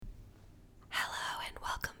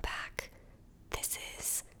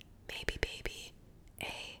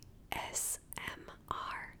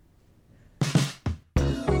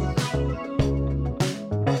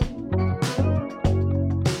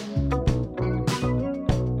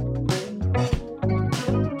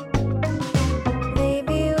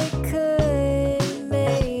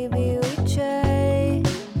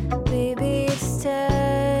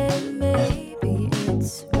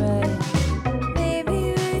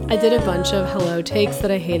I did a bunch of hello takes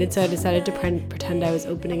that I hated, so I decided to pretend I was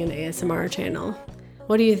opening an ASMR channel.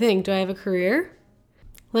 What do you think? Do I have a career?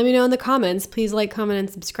 Let me know in the comments. Please like, comment, and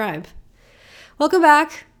subscribe. Welcome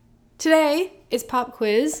back. Today is Pop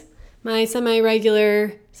Quiz, my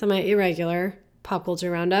semi-regular, semi-irregular pop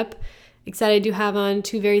culture roundup. Excited to have on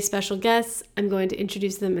two very special guests. I'm going to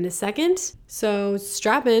introduce them in a second. So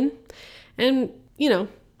strap in and,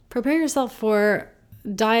 prepare yourself for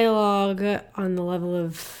dialogue on the level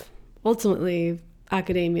of ultimately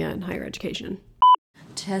academia and higher education.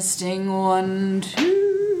 Testing 1,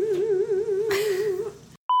 2.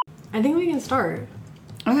 I think we can start.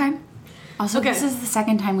 Okay. Also, This is the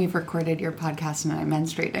second time we've recorded your podcast and I'm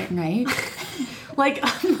menstruating, right? Like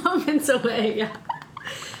moments away, yeah.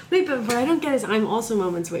 Wait, but what I don't get is I'm also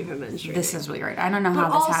moments away from menstruating. This is weird. I don't know how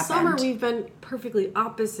this happened. All summer we've been perfectly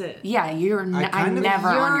opposite. Yeah, I'm never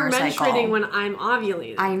on your cycle. You're menstruating when I'm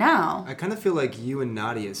ovulating. I know. I kind of feel like you and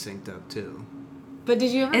Nadia synced up too. But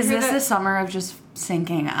did you ever Is this the summer of just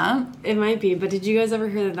syncing up? It might be, but did you guys ever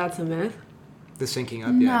hear that that's a myth? The syncing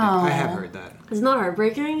up? Yeah, No. I have heard that. It's not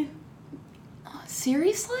heartbreaking?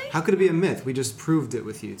 Seriously? How could it be a myth? We just proved it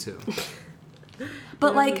with you two.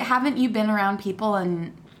 But haven't you been around people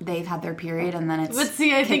and they've had their period and then I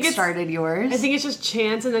think it started yours? I think it's just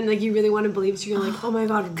chance, and then you really want to believe, so you're like, oh my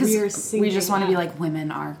god, we are syncing. We just want to be like, women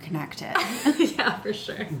are connected. Yeah, for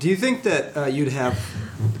sure. Do you think that you'd have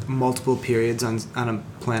multiple periods on a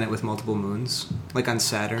planet with multiple moons? Like on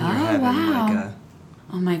Saturn, you're having like a...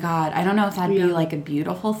 Oh my god, I don't know if that'd be like a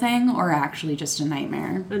beautiful thing or actually just a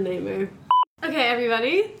nightmare. A nightmare. Okay,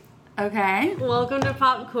 everybody. Okay. Welcome to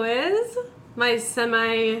Pop Quiz. My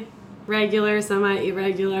semi-regular,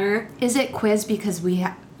 semi-irregular. Is it quiz because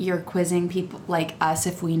you're quizzing people like us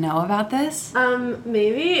if we know about this?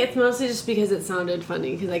 Maybe. It's mostly just because it sounded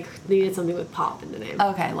funny, because I needed something with pop in the name.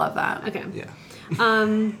 Okay, love that. Okay. Yeah.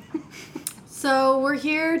 So we're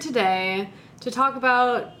here today to talk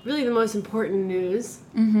about really the most important news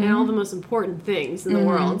and all the most important things in the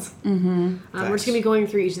world. We're just going to be going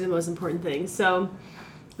through each of the most important things. So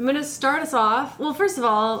I'm going to start us off. Well, first of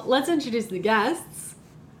all, let's introduce the guests.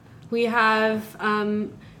 We have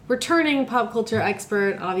returning pop culture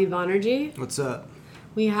expert Avi Banerjee. What's up?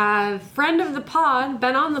 We have friend of the pod,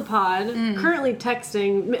 been on the pod, currently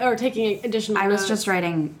texting or taking additional notes. I was just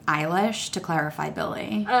writing Eilish to clarify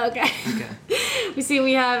Billy. Okay.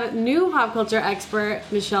 We have new pop culture expert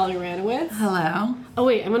Michelle Uranowitz. Hello. Oh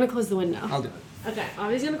wait, I'm gonna close the window. I'll do it. Okay,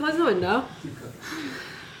 Avi's gonna close the window.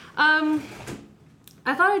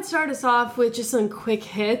 I thought I'd start us off with just some quick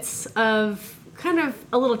hits of kind of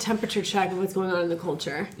a little temperature check of what's going on in the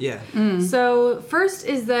culture. Yeah. So first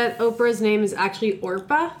is that Oprah's name is actually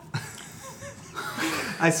Orpah.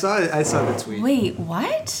 I saw the tweet. Wait,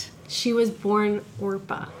 what? She was born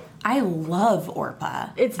Orpah. I love Orpah.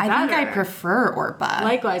 I think I prefer Orpah.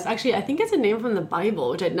 Likewise. Actually, I think it's a name from the Bible,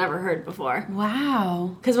 which I'd never heard before.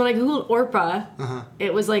 Wow. Because when I googled Orpah,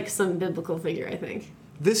 it was like some biblical figure, I think.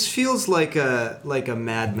 This feels like a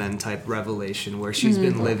Mad Men type revelation where she's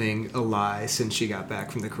been living a lie since she got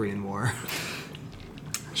back from the Korean War.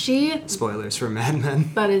 Spoilers for Mad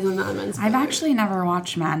Men. That is a Mad Men spoiler. I've actually never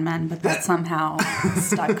watched Mad Men, but that somehow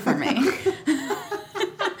stuck for me.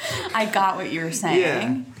 I got what you were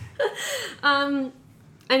saying. Yeah.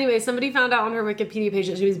 Anyway, somebody found out on her Wikipedia page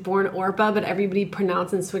that she was born Orpah, but everybody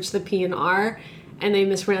pronounced and switched the P and R. And they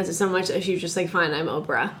mispronounced it so much that she was just like, fine, I'm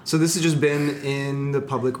Oprah. So this has just been in the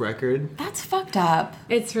public record? That's fucked up.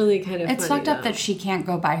 It's really kind of It's funny, fucked up though. that she can't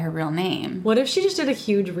go by her real name. What if she just did a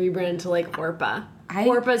huge rebrand to like Orpah?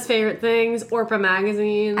 Orpah's Favorite Things, Orpah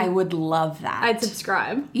Magazine. I would love that. I'd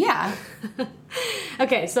subscribe. Yeah.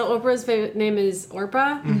 Okay, so Oprah's favorite name is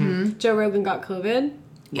Orpah. Joe Rogan got COVID.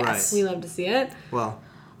 Yes. Right. We love to see it. Well,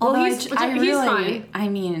 he's fine. I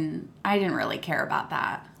mean, I didn't really care about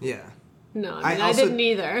that. yeah. No, I didn't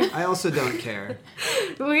either. I also don't care.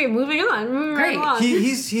 Okay, moving on. Moving right along.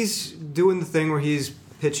 He's doing the thing where he's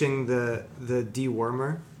pitching the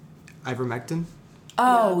dewormer, ivermectin.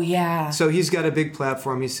 Oh, yeah. So he's got a big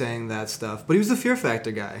platform. He's saying that stuff. But he was the Fear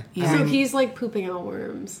Factor guy. Yeah. So he's like pooping out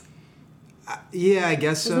worms. Yeah, I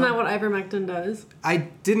guess so. Isn't that what ivermectin does? I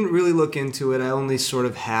didn't really look into it. I only sort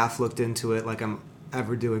of half looked into it like I'm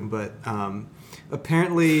ever doing. But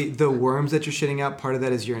apparently the worms that you're shitting out, part of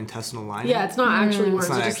that is your intestinal lining. Yeah, it's not actually worms.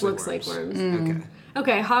 It Just looks like worms. Okay.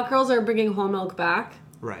 Okay, hot girls are bringing whole milk back.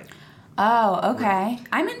 Right. Oh, okay.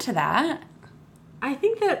 I'm into that. I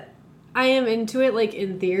think that I am into it, like,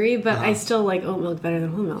 in theory, but I still like oat milk better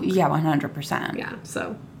than whole milk. Yeah, 100%. Yeah,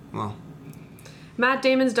 so. Well. Matt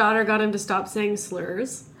Damon's daughter got him to stop saying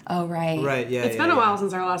slurs. Oh, right. Right, yeah. It's been a while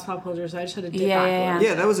since our last pop culture, so I just had to dip back a little.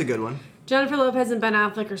 Yeah, that was a good one. Jennifer Lopez and Ben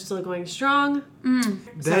Affleck are still going strong.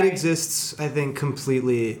 That exists, I think,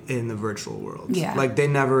 completely in the virtual world. Yeah. Like, they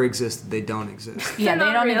never exist. They don't exist. Yeah, they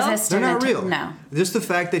not don't real? exist. They're not real. No. Just the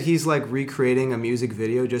fact that he's, like, recreating a music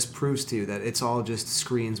video just proves to you that it's all just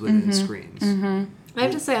screens within screens. I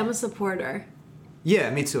have to say, I'm a supporter. Yeah,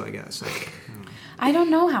 me too, I guess. I don't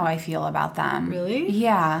know how I feel about them. Really?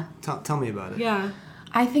 Yeah. Tell me about it. Yeah.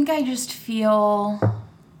 I think I just feel...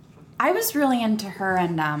 I was really into her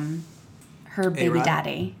and her baby A-Rod?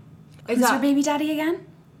 daddy. Is Who's that- her baby daddy again?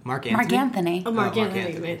 Mark Anthony? Mark Anthony. Oh, Mark Mark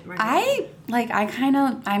Anthony. Anthony. Mark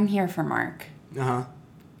Anthony. I'm here for Mark. Uh-huh.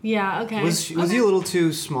 Yeah, okay. Was he a little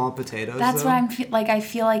too small potatoes, That's though? what I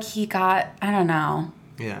feel like he got, I don't know.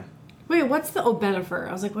 Yeah. Wait, what's the... Oh, Benifer.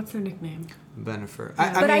 I was like, what's their nickname? Benifer.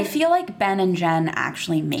 I feel like Ben and Jen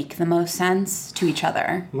actually make the most sense to each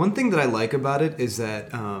other. One thing that I like about it is that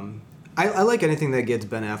I like anything that gets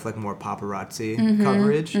Ben Affleck more paparazzi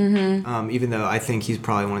coverage, even though I think he's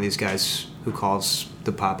probably one of these guys who calls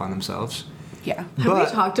the pop on themselves. Yeah. Have we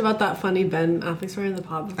talked about that funny Ben Affleck story in the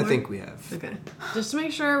pod before? I think we have. Okay. Just to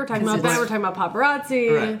make sure, we're talking about Because Ben, we're talking about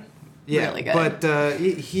paparazzi. Right. Yeah, Really good. but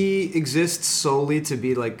he exists solely to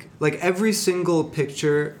be like every single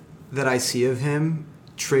picture that I see of him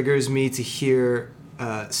triggers me to hear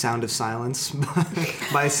 "Sound of Silence"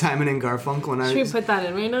 by Simon and Garfunkel. Should we put that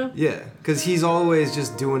in right now? Yeah, because he's always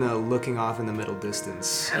just doing a looking off in the middle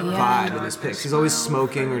distance vibe in his pics. He's always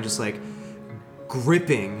smoking or just like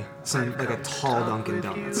gripping some like a tall Dunkin'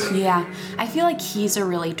 Donuts. Yeah. I feel like he's a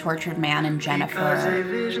really tortured man and Jennifer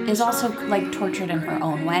is also like tortured in her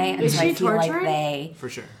own way. And Is so she I feel like tortured? they For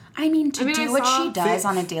sure. I mean, I do what saw she does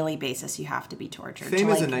Fame- on a daily basis, you have to be tortured Fame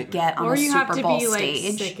to is a like nightmare. get on Or a you have Super to Bowl be, like,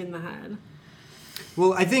 stage. sick in the head.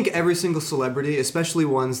 Well, I think every single celebrity, especially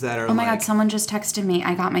ones that are Oh my god, someone just texted me.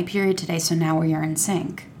 I got my period today, so now we are in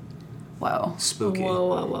sync. Whoa. spooky.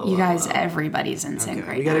 Whoa. You guys, everybody's in sync Okay,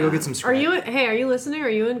 right we gotta now. go get some. Are you... Hey, are you listening? Are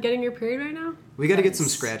you in getting your period right now? We gotta get some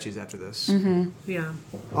scratchies after this. Yeah.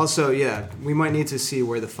 Also, yeah, we might need to see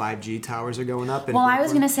where the 5G towers are going up. Well, I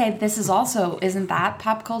was going to say, this is also, isn't that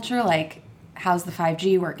pop culture? Like, how's the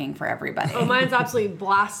 5G working for everybody? Oh, mine's absolutely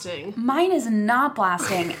blasting. Mine is not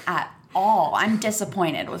blasting at all. I'm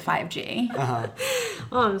disappointed with 5G.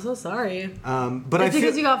 Oh, I'm so sorry. But It's I because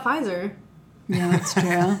feel, you got Pfizer. Yeah, that's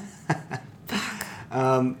true.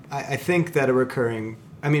 I think that a recurring,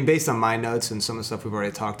 I mean, based on my notes and some of the stuff we've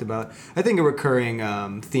already talked about, I think a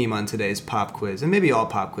recurring theme on today's pop quiz, and maybe all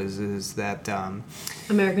pop quizzes, is that,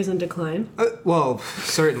 America's in decline. well,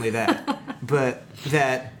 certainly that, but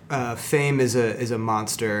that fame is a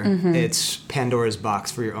monster. It's Pandora's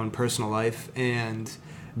box for your own personal life, and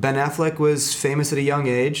Ben Affleck was famous at a young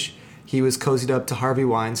age. He was cozied up to Harvey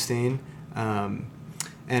Weinstein.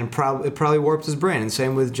 And it probably warped his brain. And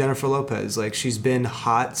same with Jennifer Lopez. Like, she's been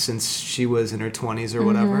hot since she was in her 20s or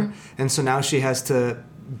whatever. And so now she has to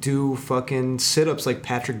do fucking sit-ups like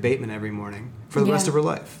Patrick Bateman every morning for the rest of her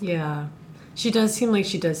life. Yeah. She does seem like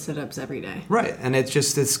she does sit-ups every day. Right. And it takes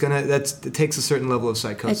a certain level of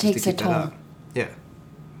psychosis It takes to keep a that toll. up. Yeah.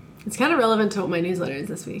 It's kind of relevant to what my newsletter is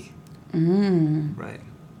this week. Right.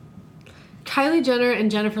 Kylie Jenner and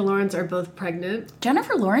Jennifer Lawrence are both pregnant.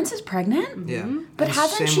 Jennifer Lawrence is pregnant? Yeah. But And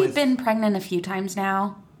hasn't same she with- been pregnant a few times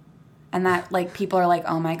now? And that, like, people are like,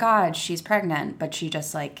 oh my god, she's pregnant, but she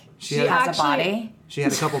just, like, She has had- a body. She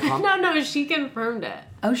had a couple pumps. No, she confirmed it.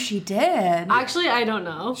 Oh, she did? Actually, I don't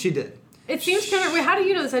know. She did. It seems kind of... Wait, how do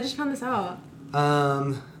you know this? I just found this out.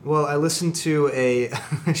 Well, I listened to a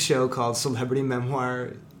show called Celebrity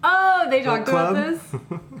Memoir. Oh, they talked Club? about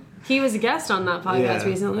this? He was a guest on that podcast Yeah.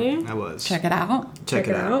 recently. I was. Check it out. Check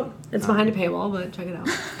it out. It's behind a paywall, but check it out.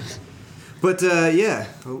 But yeah,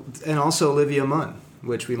 and also Olivia Munn,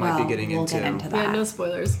 which we might Well, be getting we'll into. get into that. Yeah, no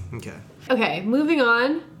spoilers. Okay. Okay, moving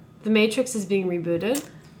on. The Matrix is being rebooted.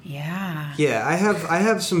 Yeah. Yeah, I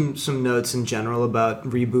have some notes in general about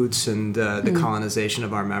reboots and the colonization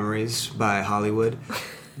of our memories by Hollywood.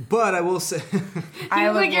 But I will say, I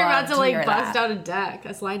Feels would like you're about love to hear bust that. out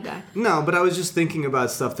a slide deck. no, but I was just thinking about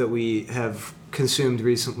stuff that we have consumed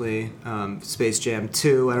recently. Space Jam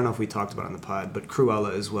 2, I don't know if we talked about it on the pod, but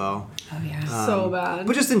Cruella as well. Oh, yeah. So bad.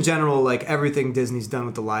 But just in general, like everything Disney's done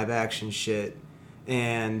with the live action shit.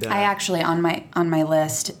 And I actually, on my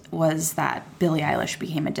list, was that Billie Eilish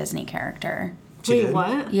became a Disney character. she Wait, did.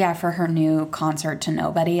 what? Yeah, for her new concert to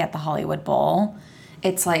Nobody at the Hollywood Bowl.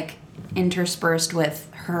 It's like interspersed with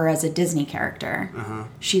her as a Disney character.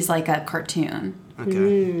 She's like a cartoon.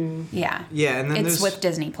 Okay. Yeah. Yeah, and then It's there's with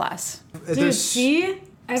Disney Plus. Dude, there's see?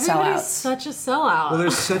 Everybody's Sellouts. such a sellout.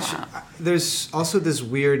 well, there's also this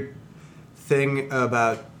weird thing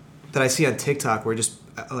about that I see on TikTok where just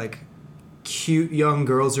like cute young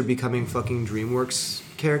girls are becoming fucking DreamWorks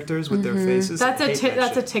characters with their faces. That's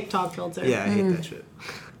a TikTok filter. Yeah, I hate that shit.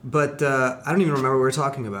 But I don't even remember what we were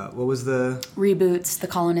talking about. What was the... Reboots, the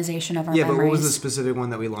colonization of our memories. Yeah, but what was the specific one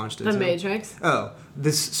that we launched into? The Matrix. Oh,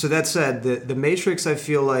 so that said, the Matrix I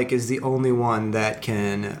feel like is the only one that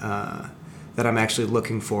can... that I'm actually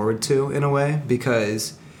looking forward to in a way,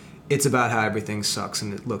 because it's about how everything sucks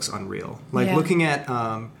and it looks unreal. Like looking at...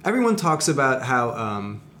 everyone talks about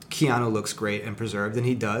how Keanu looks great and preserved, and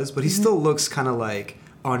he does, but he still looks kind of like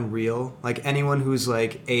unreal. Like anyone who's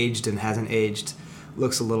like aged and hasn't aged...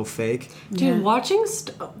 looks a little fake. Dude, watching...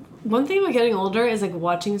 one thing about getting older is, like,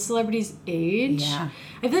 watching celebrities age. Yeah.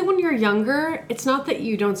 I feel like when you're younger, it's not that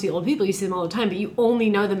you don't see old people. You see them all the time, but you only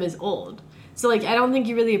know them as old. So, like, I don't think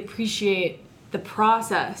you really appreciate the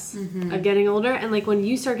process of getting older. And, like, when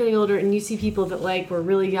you start getting older and you see people that, like, were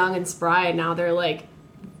really young and spry and now they're, like,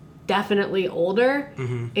 definitely older,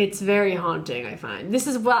 it's very haunting, I find. This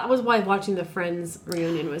is was why watching the Friends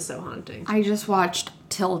reunion was so haunting. I just watched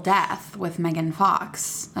Till Death with Megan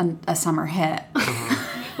Fox, a summer hit.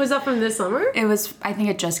 Was that from this summer? It was, I think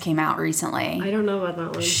it just came out recently. I don't know about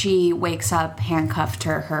that one. She wakes up handcuffed to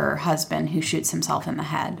her husband who shoots himself in the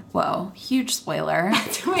head. Whoa, huge spoiler.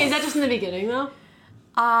 Wait, is that just in the beginning, though?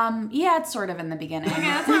 Yeah, it's sort of in the beginning. Okay,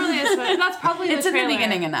 that's not really a spoiler. That's probably in the trailer. It's in the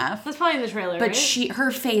beginning enough. That's probably in the trailer, But right?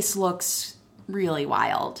 her face looks really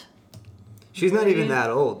wild. She's not even that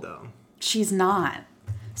old, though. She's not.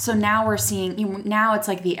 So now we're seeing, now it's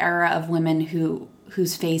like the era of women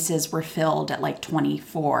whose faces were filled at like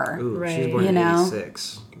 24. Ooh, Right. she was born You in know?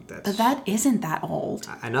 86. But that isn't that old.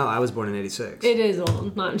 I know, I was born in 86. It is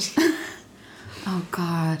old. Not. Oh,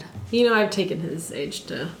 God. You know, I've taken his age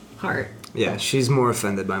to heart. Yeah, she's more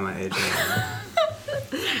offended by my age than I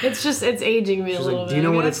am. It's aging me a She's little like, bit. do you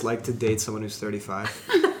know I what guess. it's like to date someone who's 35?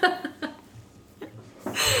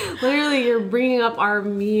 Literally, you're bringing up our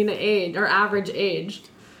mean age, our average age.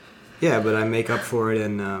 Yeah, but I make up for it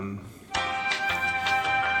in,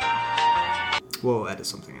 we'll edit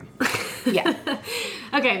something in. Yeah.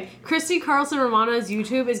 Okay, Christy Carlson Romano's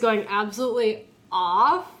YouTube is going absolutely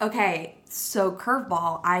off. Okay, so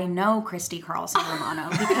curveball, I know Christy Carlson Romano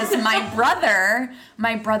because my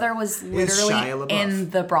brother was literally Shia LaBeouf. in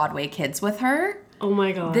the Broadway Kids with her. Oh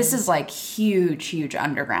my god. This is like huge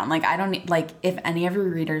underground. Like I don't like if any of your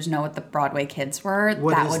readers know what the Broadway Kids were,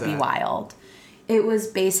 What that is would be that? wild. It was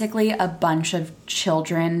basically a bunch of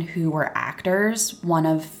children who were actors. One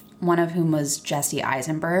of whom was Jesse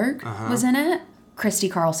Eisenberg was in it. Christy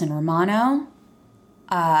Carlson Romano,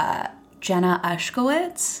 Jenna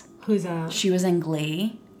Ushkowitz. Who's that? She was in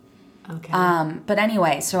Glee. Okay. But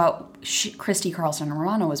anyway, so Christy Carlson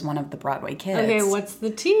Romano was one of the Broadway Kids. Okay, what's the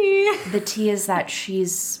tea? The tea is that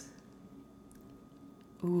she's...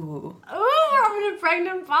 Ooh. Oh, we're having a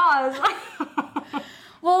pregnant pause.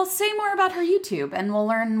 Well, say more about her YouTube, and we'll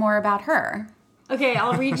learn more about her. Okay,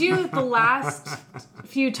 I'll read you the last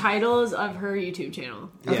few titles of her YouTube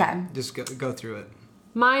channel. Yeah, Okay. just go through it.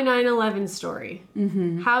 My 9/11 story.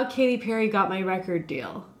 Mm-hmm. How Katy Perry got my record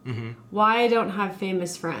deal. Mm-hmm. Why I don't have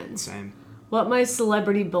famous friends. Same. What my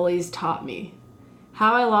celebrity bullies taught me.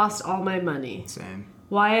 How I lost all my money. Same.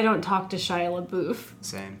 Why I don't talk to Shia LaBeouf.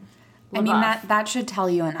 Same. I mean, LaBeouf. that should tell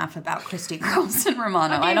you enough about Christy Carlson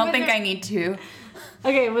Romano. Okay, I don't but think there- I need to.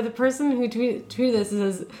 Okay, but the person who tweeted this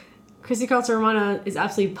says, Christy Carlson Romano is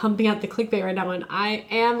absolutely pumping out the clickbait right now, and I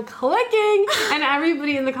am clicking. And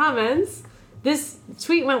everybody in the comments, this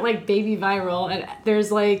tweet went like baby viral, and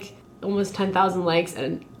there's like almost 10,000 likes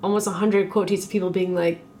and almost 100 quote tweets of people being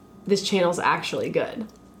like, this channel's actually good.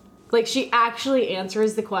 Like, she actually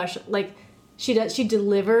answers the question. Like, she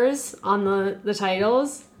delivers on the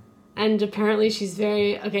titles, and apparently she's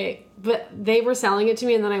very, okay, but they were selling it to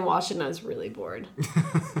me, and then I watched it, and I was really bored.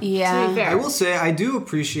 To be Yeah. fair. I will say I do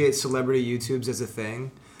appreciate celebrity YouTubes as a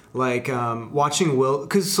thing. Like watching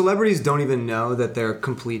because celebrities don't even know that they're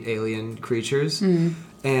complete alien creatures.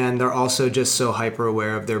 And they're also just so hyper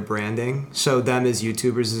aware of their branding. So them as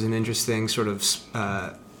YouTubers is an interesting sort of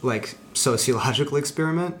like sociological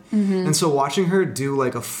experiment. And so watching her do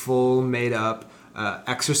like a full made up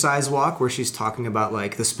exercise walk where she's talking about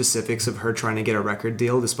like the specifics of her trying to get a record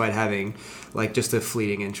deal despite having like just a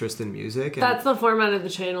fleeting interest in music. And That's the format of the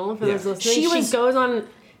channel for those Yeah. listening.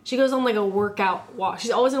 She goes on like a workout walk. She's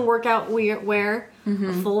always in workout wear,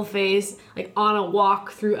 a full face, like on a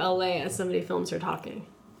walk through LA as somebody films her talking.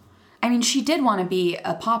 I mean, she did want to be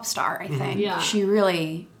a pop star, I think. Yeah. She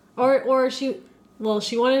really... Or she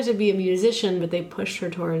wanted to be a musician, but they pushed her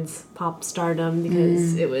towards pop stardom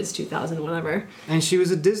because it was 2000 whatever. And she was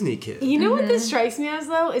a Disney kid. You know what this strikes me as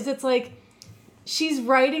though is it's like she's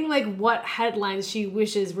writing like what headlines she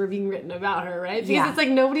wishes were being written about her, right? Because Yeah. it's like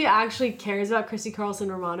nobody actually cares about Christy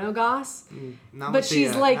Carlson Romano goss. Not But with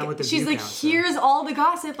she's the, like, not with the she's view like, count, so. here's all the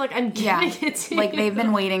gossip. Like, I'm giving it to Like you. they've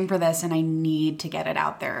been waiting for this, and I need to get it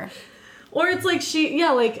out there. Or it's like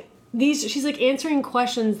she's like answering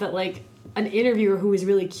questions that like an interviewer who is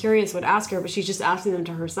really curious would ask her, but she's just asking them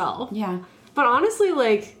to herself. Yeah. But honestly,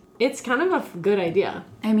 like, it's kind of a good idea.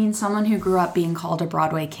 I mean, someone who grew up being called a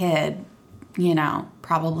Broadway kid, you know,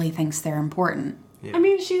 probably thinks they're important. Yeah. I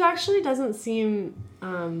mean, she actually doesn't seem.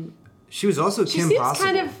 She was also She Kim seems Possible.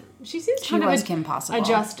 kind of. She seems kind was of Kim Possible.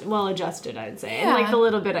 adjusted, I'd say. And Yeah. like the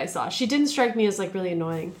little bit I saw, she didn't strike me as like really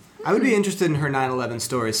annoying. I would be interested in her 9/11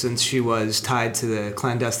 story since she was tied to the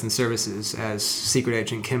clandestine services as secret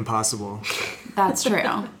agent Kim Possible. That's true.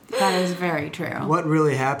 That is very true. What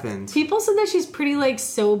really happened? People said that she's pretty like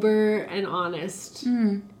sober and honest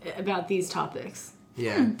about these topics.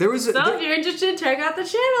 Yeah, there was. A, So if you're interested, check out the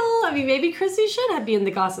channel. I mean, maybe Chrissy should be in the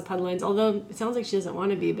gossip headlines, although it sounds like she doesn't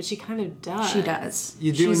want to be, but she kind of does. She does.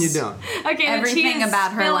 you do and you She's- don't. Okay, Everything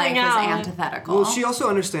about her life is antithetical. Well, she also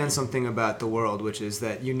understands something about the world, which is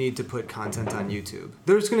that you need to put content on YouTube.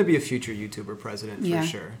 There's going to be a future YouTuber president for Yeah.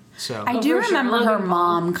 sure. So I do for sure. remember her Logan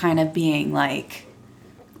Paul. mom kind of being like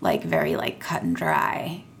very like cut and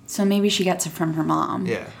dry. So maybe she gets it from her mom.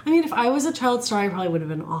 yeah, I mean, if I was a child star, I probably would have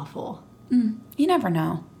been awful. You never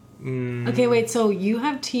know. Okay, wait, so you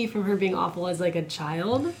have tea from her being awful as like a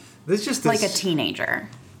child? this just Like a this, teenager.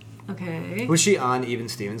 Okay. Was she on Even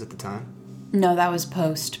Stevens at the time? No, that was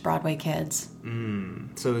post Broadway Kids.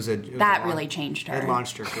 So it was That really changed her. It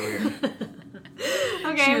launched her career.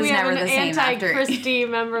 Okay, She was we have never an the same after- anti-Christy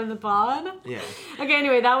member of the pod. Yeah, Okay,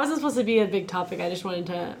 anyway, that wasn't supposed to be a big topic. I just wanted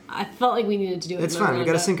to... I felt like we needed to do it. it's in a fine. We got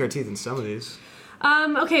to roundup. sink our teeth in some of these.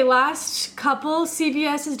 Okay, last couple.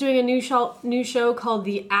 CBS is doing a new show called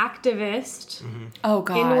The Activist, Oh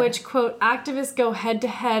God. in which, quote, activists go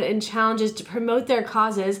head-to-head in challenges to promote their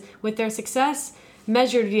causes with their success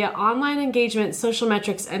measured via online engagement, social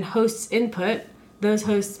metrics, and hosts' input. Those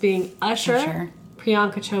hosts being Usher.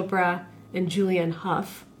 Priyanka Chopra, and Julianne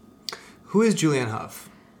Hough. Who is Julianne Hough?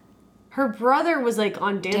 Her brother was like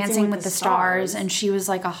on Dancing with the Stars, and she was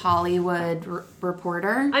like a Hollywood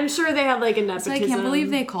reporter. I'm sure they have like a So nepotism. I can't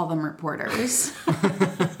believe they call them reporters.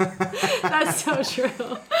 That's so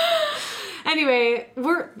true. Anyway,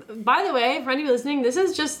 by the way, for anybody listening, this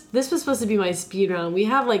was supposed to be my speed round. We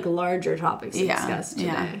have like larger topics to Yeah, discuss today.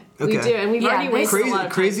 yeah. We Okay. do, and we've Yeah, already this- wasted a lot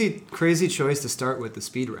of time. Crazy choice to start with the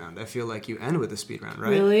speed round. I feel like you end with the speed round, right?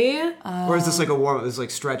 Really? Or is this like a warm? It's like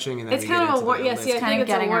stretching and then It's we kind get of a into war- the yes, list? yeah. I Kind think of it's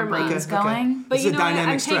a getting our warm-up. brains Okay, okay. going. But It's you a know what? I'm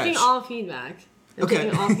dynamic taking stretch. all feedback. I'm Okay.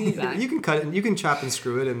 taking all feedback. You can cut it. You can chop and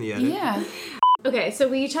screw it in the edit. Yeah. Okay, so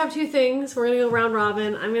we each have two things. We're gonna go round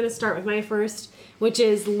robin. I'm gonna start with my first, which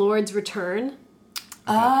is Lord's Return.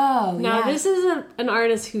 Oh, Now, yeah. this is an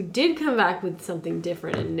artist who did come back with something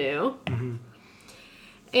different and new.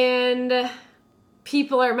 And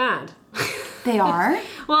people are mad. They are?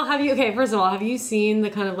 Well, first of all, have you seen the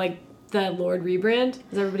kind of like the Lord rebrand?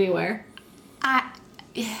 Is everybody aware?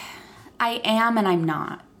 I am and I'm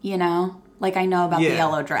not, you know? Like I know about Yeah. the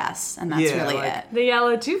yellow dress and that's Yeah, really like- it. The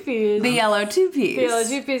Yellow Two-Piece. The yellow two-piece. The Yellow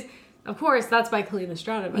Two-Piece. Of course, that's by Kalina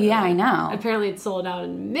Strada. By the Yeah, way. I know. Apparently, it sold out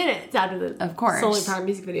in minutes after the Of course. Solar Power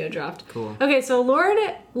music video dropped. Cool. Okay, so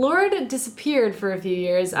Lorde disappeared for a few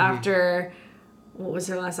years after what was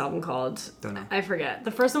her last album called? Don't know. I forget.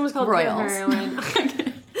 The first one was called Royals. Pure Heroine.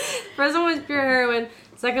 First one was Pure Heroine.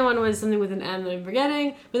 Second one was something with an M that I'm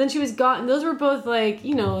forgetting. But then she was gone. Those were both like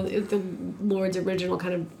the Lorde's original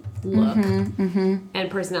kind of look and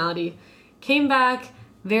personality. Came back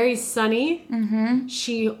very sunny.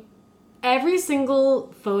 She. Every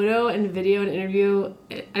single photo and video and interview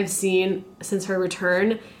I've seen since her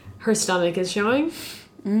return, her stomach is showing.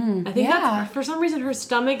 I think yeah. that's, for some reason, her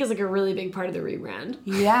stomach is like a really big part of the rebrand.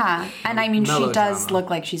 Yeah. And I mean, she does Melodrama. look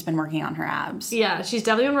like she's been working on her abs. Yeah, she's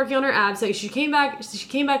definitely been working on her abs. Like she came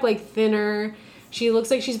back like thinner. She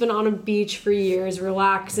looks like she's been on a beach for years,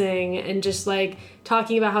 relaxing and just like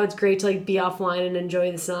talking about how it's great to like be offline and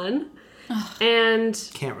enjoy the sun. And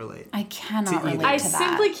Can't relate. I cannot To either. relate I to that.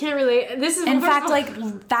 simply can't relate. This is In fact,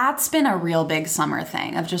 like, that's been a real big summer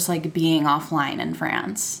thing of just, like, being offline in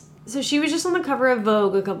France. So she was just on the cover of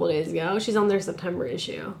Vogue a couple days ago. She's on their September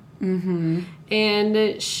issue. Mm-hmm.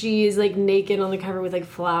 And she's like naked on the cover with like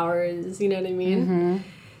flowers. You know what I mean? Mm-hmm.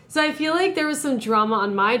 So I feel like there was some drama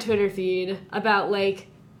on my Twitter feed about like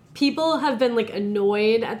people have been like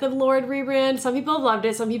annoyed at the Lorde rebrand. Some people have loved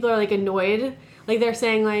it. Some people are like annoyed. Like they're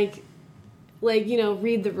saying like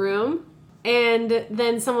read the room. And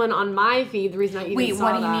then someone on my feed, the reason I even saw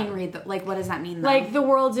what do you that, mean read the, like what does that mean though? like the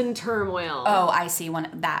world's in turmoil. Oh, I see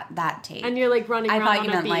that take. And you're like running around I thought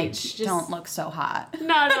you on a meant like beach. don't look so hot.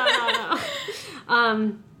 No.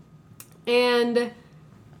 And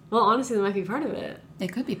well, honestly, that might be part of it.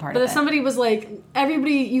 It could be part But of it. somebody was like,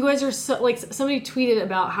 everybody, you guys are so, like, somebody tweeted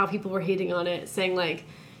about how people were hating on it, saying, like,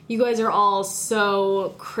 you guys are all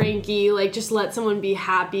so cranky, like, just let someone be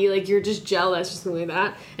happy, like, you're just jealous, or something like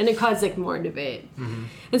that. And it caused, like, more debate. Mm-hmm.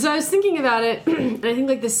 And so I was thinking about it, and I think,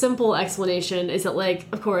 like, the simple explanation is that, like,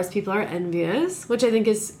 of course, people are envious, which I think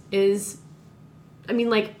is I mean,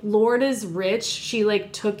 like, Lorde is rich. She,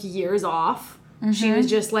 like, took years off. Mm-hmm. She was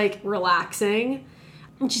just, like, relaxing.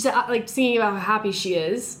 And she's like singing about how happy she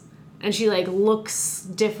is, and she like looks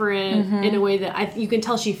different in a way that you can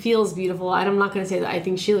tell she feels beautiful. I'm not going to say that I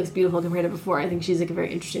think she looks beautiful compared to before. I think she's like a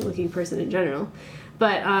very interesting looking person in general.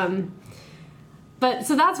 But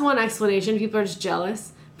so that's one explanation. People are just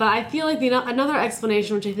jealous. But I feel like another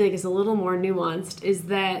explanation, which I feel like is a little more nuanced, is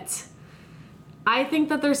that I think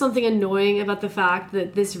that there's something annoying about the fact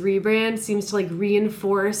that this rebrand seems to like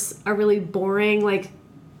reinforce a really boring like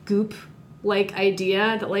goop like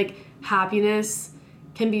idea that like happiness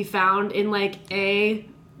can be found in like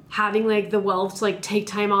having like the wealth to like take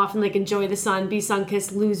time off and like enjoy the sun, be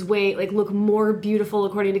sun-kissed, lose weight, like look more beautiful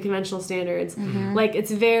according to conventional standards. Mm-hmm. Like it's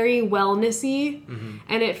very wellnessy,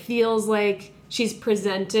 and it feels like she's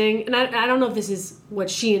presenting, and I don't know if this is what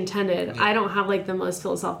she intended. Yeah. I don't have like the most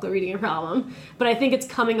philosophical reading problem, but I think it's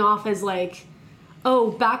coming off as like,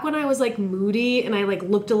 oh, back when I was, like, moody and I, like,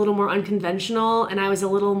 looked a little more unconventional and I was a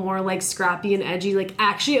little more, like, scrappy and edgy, like,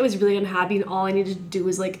 actually I was really unhappy and all I needed to do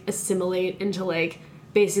was, like, assimilate into, like,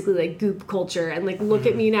 basically, like, goop culture and, like, look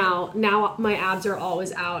at me now. Now my abs are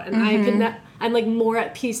always out and I'm, like, more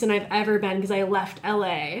at peace than I've ever been because I left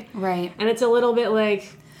LA. Right. And it's a little bit,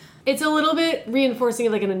 like, it's a little bit reinforcing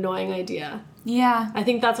of, like, an annoying idea. Yeah. I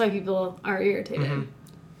think that's why people are irritated. Mm-hmm.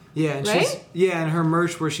 Yeah, and right? and her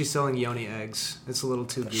merch where she's selling yoni eggs. It's a little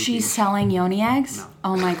too goopy. She's selling yoni eggs? No.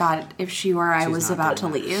 Oh my god, if she were, I was about to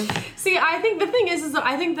leave. See, I think the thing is that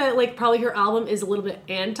I think that like probably her album is a little bit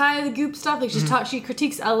anti the goop stuff. Like she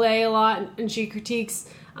critiques LA a lot and she critiques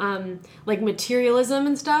like materialism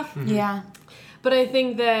and stuff. Mm-hmm. Yeah. But I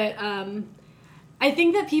think that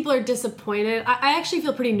people are disappointed. I actually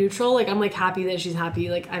feel pretty neutral. Like, I'm, like, happy that she's happy.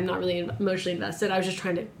 Like, I'm not really emotionally invested. I was just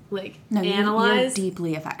trying to, like, analyze. You're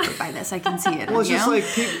deeply affected by this. I can see it. Well, it's just like,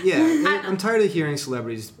 I'm tired of hearing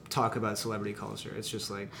celebrities talk about celebrity culture. It's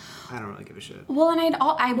just like, I don't really give a shit. Well, and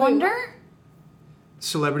I wonder...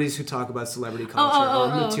 Celebrities who talk about celebrity culture or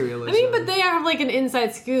materialism. I mean, but they have, like, an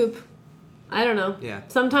inside scoop. I don't know. Yeah.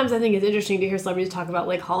 Sometimes I think it's interesting to hear celebrities talk about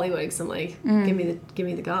like Hollywood and like give me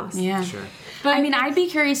the goss. Yeah. Sure. But I mean, I'd be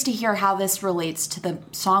curious to hear how this relates to the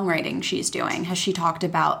songwriting she's doing. Has she talked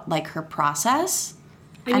about like her process?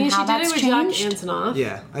 I mean, she did it with changed? Jack Antonoff.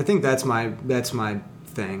 Yeah, I think that's my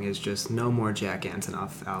thing is just no more Jack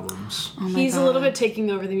Antonoff albums. Oh He's a little bit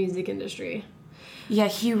taking over the music industry. Yeah,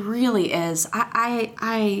 he really is.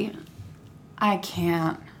 I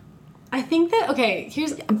can't. I think that, okay,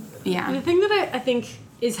 here's... Yeah. The thing that I think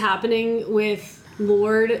is happening with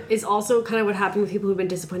Lorde is also kind of what happened with people who've been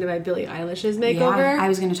disappointed by Billie Eilish's makeover. Yeah, I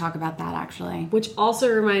was going to talk about that, actually. Which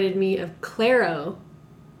also reminded me of Clairo.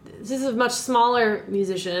 This is a much smaller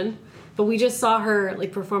musician, but we just saw her,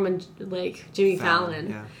 like, perform in, like, Jimmy Fallon.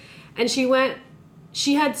 Yeah. And she went...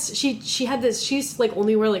 She had this, she used to like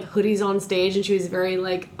only wear like hoodies on stage and she was very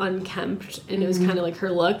like unkempt and it was kind of like her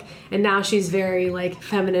look, and now she's very like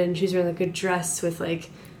feminine. She's wearing like a dress with like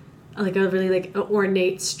a really like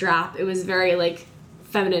ornate strap. It was very like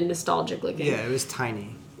feminine, nostalgic looking. Yeah, it was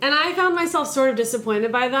tiny. And I found myself sort of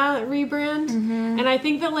disappointed by that rebrand. And I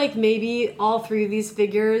think that like maybe all three of these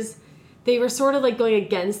figures, they were sort of like going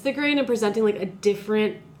against the grain and presenting like a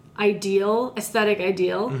different aesthetic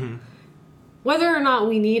ideal. Whether or not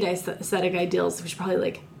we need aesthetic ideals, we should probably,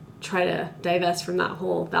 like, try to divest from that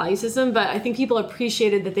whole value system. But I think people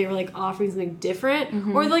appreciated that they were, like, offering something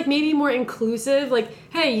different. Or, like, maybe more inclusive. Like,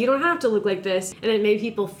 hey, you don't have to look like this. And it made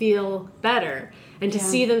people feel better. And to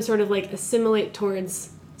see them sort of, like, assimilate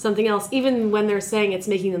towards something else, even when they're saying it's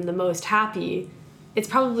making them the most happy, it's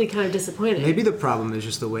probably kind of disappointing. Maybe the problem is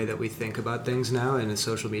just the way that we think about things now in a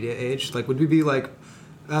social media age. Like, would we be like...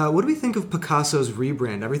 what do we think of Picasso's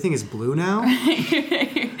rebrand? Everything is blue now?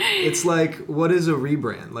 It's like, what is a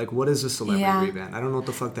rebrand? Like, what is a celebrity rebrand? I don't know what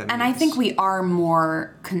the fuck that means. And I think we are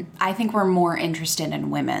more... I think we're more interested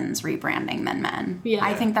in women's rebranding than men. Yeah.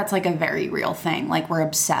 I think that's, like, a very real thing. Like, we're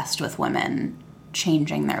obsessed with women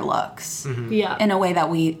changing their looks. Yeah. In a way that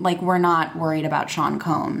we... Like, we're not worried about Sean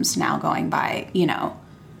Combs now going by, you know...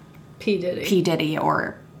 P. Diddy. P. Diddy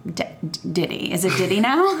or Diddy. Is it Diddy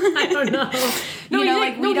now? I don't know. No, You know,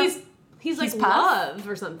 like, we don't- he's like Puff? Love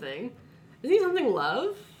or something. Is he something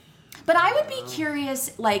Love? But I would be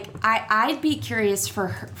curious, like, I'd be curious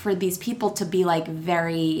for these people to be, like,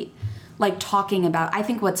 very, like, talking about, I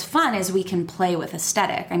think what's fun is we can play with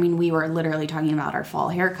aesthetic. I mean, we were literally talking about our fall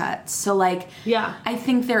haircuts. So, like, Yeah. I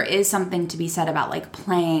think there is something to be said about, like,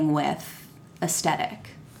 playing with aesthetic.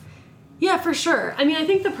 Yeah, for sure. I mean, I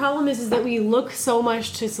think the problem is that we look so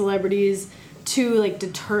much to celebrities to, like,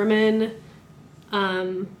 determine,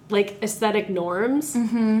 like, aesthetic norms.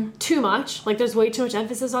 Too much. Like, there's way too much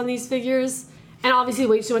emphasis on these figures. And obviously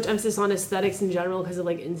way too much emphasis on aesthetics in general because of,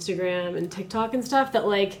 like, Instagram and TikTok and stuff that,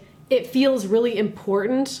 like, it feels really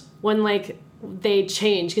important when, like, they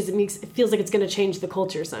change because it feels like it's going to change the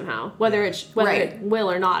culture somehow. Whether it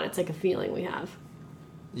will or not, it's, like, a feeling we have.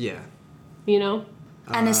 Yeah. You know?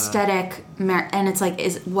 And aesthetic, and it's like,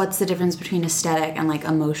 what's the difference between aesthetic and, like,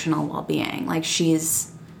 emotional well-being? Like, she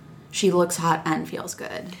looks hot and feels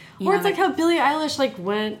good. Or it's like how Billie Eilish, like,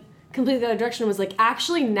 went completely the other direction and was like,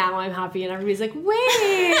 actually, now I'm happy. And everybody's like,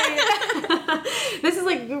 wait. This is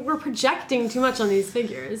like, we're projecting too much on these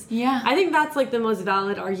figures. Yeah. I think that's, like, the most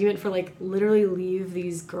valid argument for, like, literally leave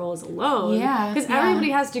these girls alone. Yeah. Because everybody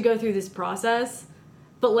has to go through this process.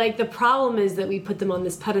 But, like, the problem is that we put them on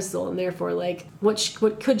this pedestal, and therefore, like, what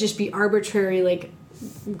could just be arbitrary, like,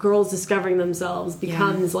 girls discovering themselves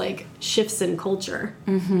becomes, like, shifts in culture.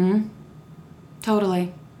 Mm-hmm.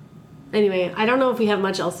 Totally. Anyway, I don't know if we have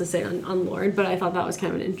much else to say on Lorde, but I thought that was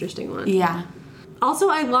kind of an interesting one. Yeah. Also,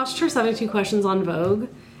 I watched her 72 Questions on Vogue,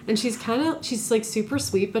 and she's like, super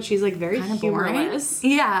sweet, but she's, like, very Kind of humorless.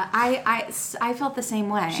 boring. Yeah, I felt the same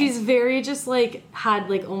way. She's very just, like, had,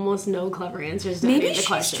 like, almost no clever answers to any Maybe of the she's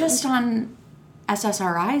questions. just on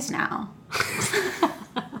SSRIs now.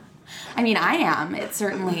 I mean, I am. It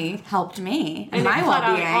certainly helped me in And my it cut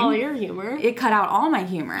well-being. out all your humor. It cut out all my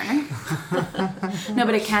humor. No,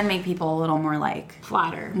 but it can make people a little more, like...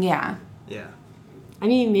 Flatter. Yeah. Yeah. I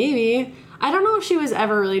mean, maybe. I don't know if she was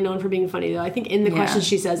ever really known for being funny, though. I think in the questions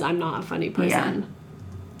she says, I'm not a funny person.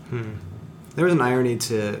 Yeah. There was an irony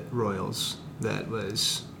to Royals that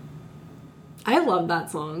was... I love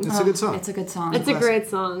that song. It's a good song. It's a good song. It's a great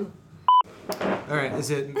song. All right, is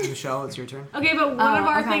it Michelle? It's your turn. Okay, but one of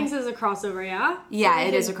our okay. things is a crossover, yeah? Yeah, So we it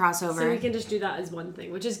can- is a crossover. So we can just do that as one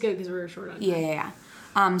thing, which is good because we're short on time.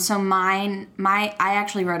 Yeah. So I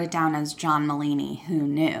actually wrote it down as John Mulaney, who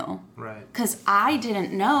knew. Right. Because I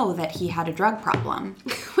didn't know that he had a drug problem.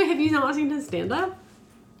 Wait, have you not seen his stand-up?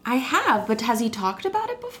 I have, but has he talked about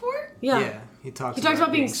it before? Yeah. He talks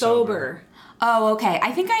about being sober. Oh, okay.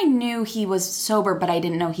 I think I knew he was sober, but I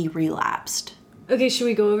didn't know he relapsed. Okay, should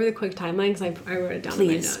we go over the quick timeline? Because I wrote it down in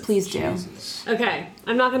my notes. Please do. Jesus. Okay,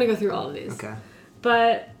 I'm not going to go through all of these. Okay.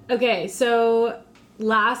 But, okay, so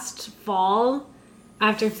last fall,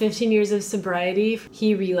 after 15 years of sobriety,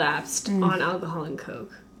 he relapsed on alcohol and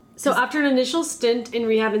coke. So after an initial stint in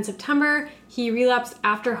rehab in September, he relapsed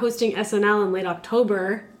after hosting SNL in late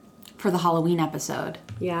October. For the Halloween episode.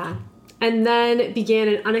 Yeah. And then began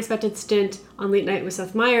an unexpected stint on Late Night with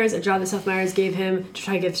Seth Meyers, a job that Seth Meyers gave him to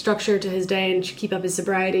try to give structure to his day and to keep up his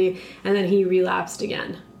sobriety, and then he relapsed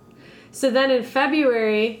again. So then in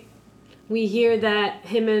February, we hear that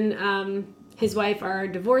him and his wife are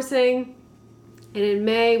divorcing, and in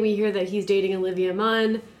May, we hear that he's dating Olivia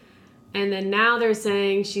Munn, and then now they're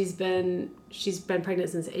saying she's been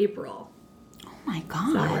pregnant since April. Oh my God.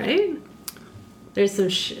 Is that right? There's some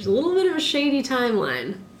a little bit of a shady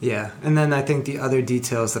timeline. Yeah, and then I think the other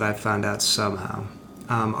details that I found out somehow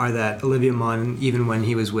are that Olivia Munn, even when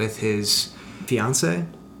he was with his fiance,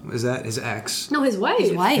 was that his ex? No, his wife.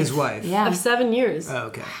 His wife. Yeah. Of 7 years. Oh,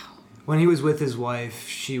 okay. When he was with his wife,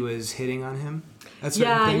 she was hitting on him. At certain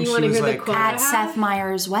Yeah, things. you wanna She was hear the like, quote? At Seth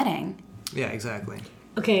Meyers' wedding. Yeah, exactly.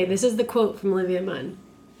 Okay, this is the quote from Olivia Munn.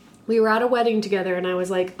 We were at a wedding together, and I was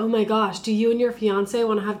like, "Oh my gosh, do you and your fiance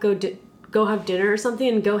want to go have dinner or something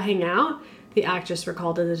and go hang out?" The actress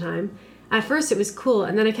recalled at the time. At first, it was cool,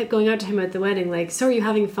 and then I kept going out to him at the wedding, like, "So are you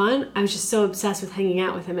having fun?" I was just so obsessed with hanging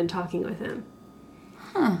out with him and talking with him.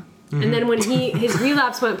 Huh. Mm-hmm. And then when his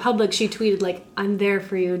relapse went public, she tweeted like, "I'm there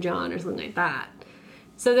for you, John," or something like that.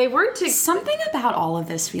 So they weren't. Something about all of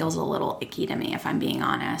this feels a little icky to me, if I'm being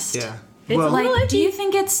honest. Yeah. It's Well, a little Like, icky.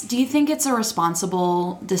 do you think it's a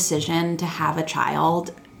responsible decision to have a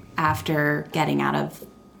child after getting out of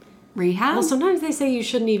rehab? Well, sometimes they say you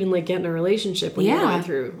shouldn't even like get in a relationship when you're Yeah. going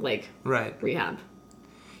through like right. rehab.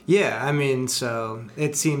 Yeah, I mean, so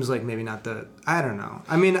it seems like maybe not the. I don't know.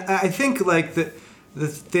 I mean, I think like The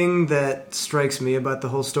thing that strikes me about the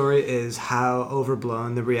whole story is how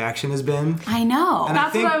overblown the reaction has been. I know. And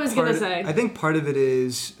That's what I was going to say. I think part of it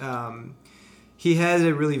is he has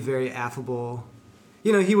a really very affable...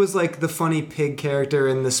 You know, he was like the funny pig character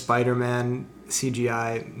in the Spider-Man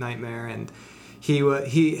CGI nightmare, and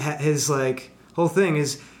his like whole thing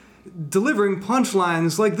is delivering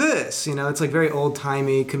punchlines like this. You know, it's like very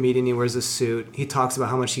old-timey comedian. He wears a suit. He talks about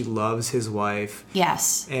how much he loves his wife.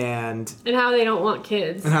 Yes. And how they don't want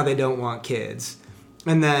kids.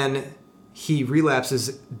 And then he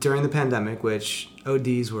relapses during the pandemic, which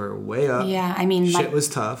ODs were way up. Yeah, I mean... Shit was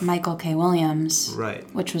tough. Michael K. Williams.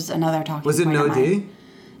 Right. Which was another talking Was it point an of OD? mine.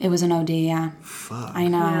 It was an OD, yeah. Fuck. I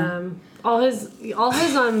know. All his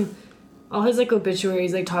like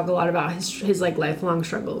obituaries like talk a lot about his like lifelong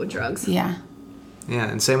struggle with drugs. Yeah. Yeah,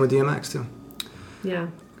 and same with DMX too. Yeah.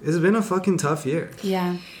 It's been a fucking tough year.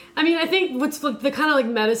 Yeah. I mean, I think what's the kind of like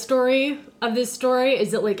meta story of this story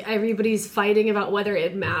is that like everybody's fighting about whether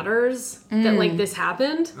it matters that like this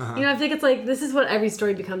happened. Uh-huh. You know, I think it's like this is what every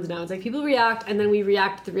story becomes now. It's like people react and then we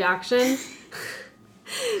react to the reaction.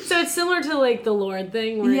 So it's similar to like the Lord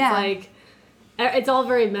thing where it's like it's all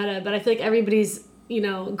very meta, but I feel like everybody's, you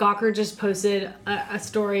know, Gawker just posted a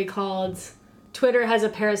story called Twitter has a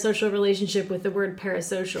parasocial relationship with the word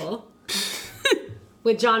parasocial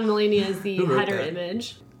with John Mulaney as the header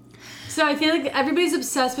image. So I feel like everybody's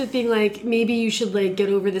obsessed with being like, maybe you should like get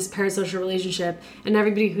over this parasocial relationship, and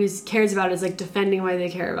everybody who cares about it is like defending why they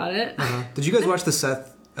care about it. Uh-huh. Did you guys watch the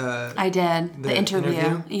Seth? I did. The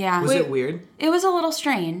interview. Yeah. Was it weird? It was a little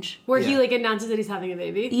strange. Where he like announces that he's having a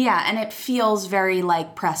baby. Yeah, and it feels very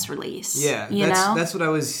like press release. Yeah, know? That's what I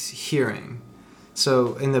was hearing.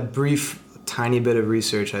 So in the brief, tiny bit of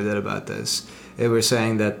research I did about this, they were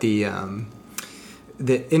saying that the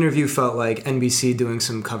interview felt like NBC doing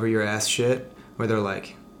some cover your ass shit, where they're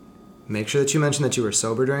like, make sure that you mention that you were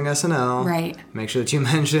sober during SNL. Right. Make sure that you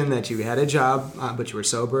mention that you had a job, but you were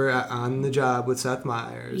sober on the job with Seth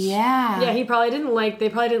Meyers. Yeah. Yeah, they probably didn't like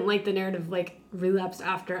the narrative like relapsed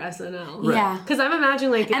after SNL. Right. Yeah. Because I'm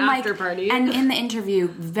imagining like an after party. And in the interview,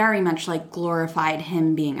 very much like glorified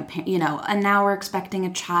him being and now we're expecting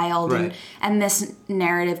a child, Right. and this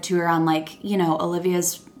narrative to her on like,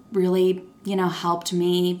 Olivia's really, helped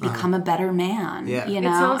me become a better man. Yeah. You It know,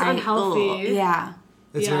 sounds unhealthy. Yeah.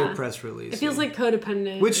 It's Yeah. very press release. It feels like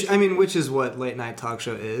codependent. Which is what late night talk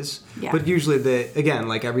show is. Yeah. But usually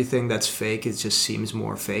like everything that's fake, it just seems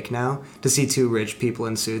more fake now. To see two rich people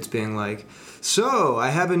in suits being like, so I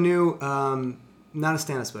have a new, not a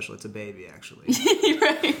stand-up special, it's a baby actually.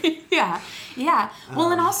 Right. Yeah. Yeah.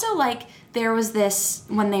 Well, and also like there was this,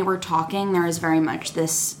 when they were talking, there was very much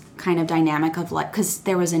this kind of dynamic of like, because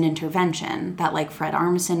there was an intervention that like Fred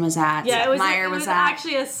Armisen was at, yeah, Meyer it was at.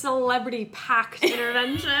 actually a celebrity packed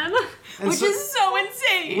intervention. Which is so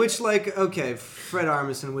insane. Which, like, okay, Fred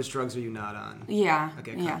Armisen, which drugs are you not on? Yeah.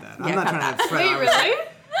 Okay, yeah. cut that. Yeah, I'm not cut trying that. to have Fred Wait, Armisen. really?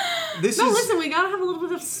 Listen, we gotta have a little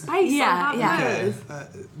bit of spice. Yeah, on yeah. Okay.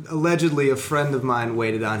 Allegedly, a friend of mine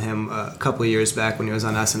waited on him a couple of years back when he was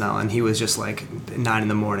on SNL, and he was just like 9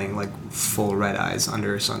 a.m, like full red eyes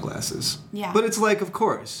under sunglasses. Yeah. But it's like, of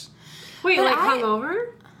course, Wait, But like I-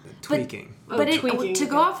 hungover? tweaking. But tweaking, to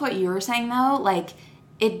go off what you were saying though, like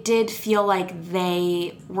it did feel like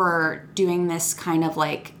they were doing this kind of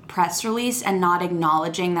like press release and not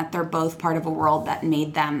acknowledging that they're both part of a world that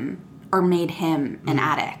made them or made him an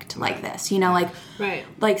addict like this. Like Right.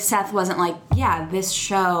 like Seth wasn't like, yeah, this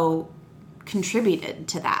show contributed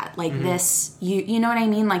to that. Like this you know what I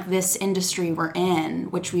mean? Like this industry we're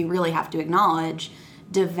in, which we really have to acknowledge,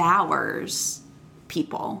 devours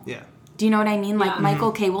people. Yeah. Do you know what I mean? Like Yeah.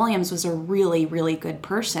 Michael K. Williams was a really, really good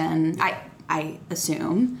person, I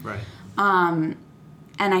assume. Right. And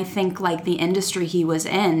I think like the industry he was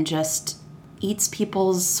in just eats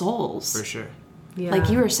people's souls. For sure. Yeah. Like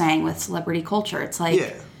you were saying with celebrity culture. It's like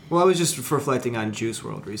Yeah. Well, I was just reflecting on Juice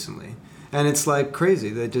WRLD recently, and it's like crazy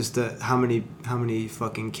that just how many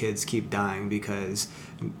fucking kids keep dying because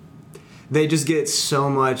they just get so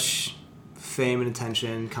much fame and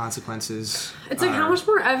attention, consequences. It's like, how much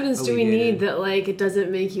more evidence do we alleviated. need that, like, it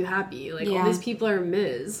doesn't make you happy? Like, all Yeah. these people are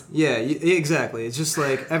Ms. Yeah, exactly. It's just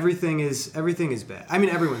like everything is bad. I mean,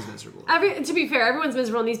 everyone's miserable. To be fair, everyone's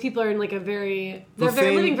miserable, and these people are in, like, they're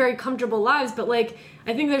fame- living very comfortable lives, but, like,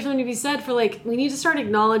 I think there's something to be said for, like, we need to start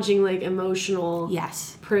acknowledging, like, emotional...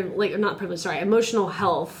 yes. emotional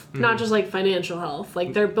health, not just, like, financial health.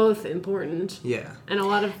 Like, they're both important. Yeah. And a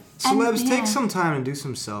lot of... Celebs, yeah. take some time and do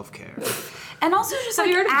some self-care. And also just Have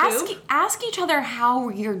like you heard of ask each other how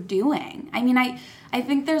you're doing. I mean, I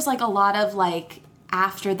think there's like a lot of like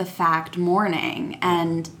after the fact mourning,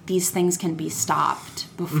 and these things can be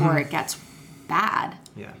stopped before it gets bad.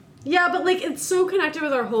 Yeah. Yeah, but like it's so connected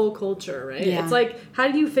with our whole culture, right? Yeah. It's like,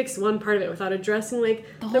 how do you fix one part of it without addressing like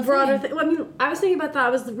The the whole broader thing. thing? Well, I mean, I was thinking about that. I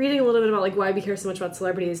was reading a little bit about like why we care so much about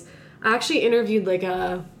celebrities. I actually interviewed like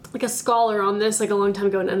a scholar on this like a long time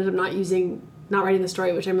ago and ended up not writing the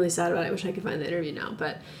story, which I'm really sad about. I wish I could find the interview now,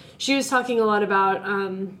 but she was talking a lot about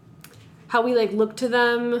how we like look to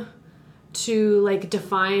them to like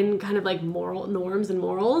define kind of like moral norms and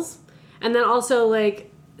morals, and then also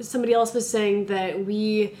like somebody else was saying that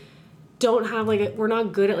we don't have like we're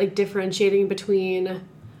not good at like differentiating between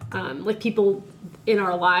like people in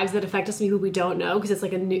our lives that affect us and who we don't know, because it's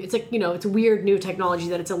like it's a weird new technology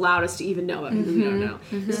that it's allowed us to even know about people we don't know.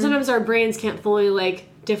 So sometimes our brains can't fully like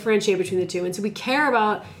differentiate between the two, and so we care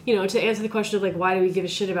about, to answer the question of like why do we give a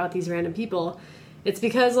shit about these random people, it's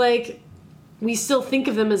because like we still think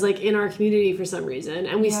of them as like in our community for some reason,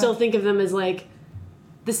 and we still think of them as like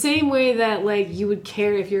the same way that like you would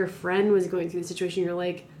care if your friend was going through the situation. You're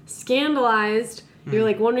like scandalized. You're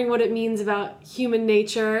like wondering what it means about human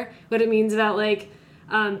nature, what it means about like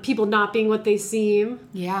people not being what they seem,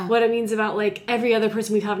 what it means about like every other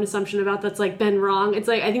person we have an assumption about that's like been wrong. It's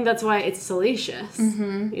like I think that's why it's salacious,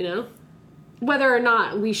 whether or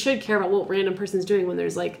not we should care about what random person's doing when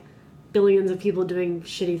there's like billions of people doing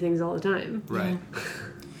shitty things all the time. Right.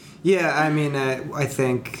 Yeah, I mean, I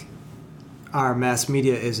think our mass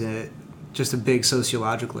media is just a big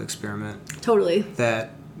sociological experiment. Totally.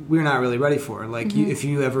 That we're not really ready for. Like, if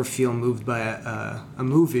you ever feel moved by a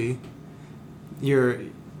movie, you're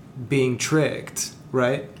being tricked,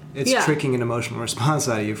 right? It's tricking an emotional response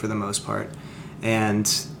out of you for the most part.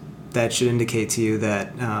 And that should indicate to you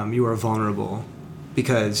that you are vulnerable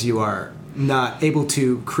because you are not able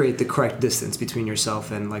to create the correct distance between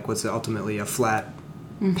yourself and like what's ultimately a flat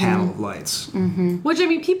panel of lights. Which, I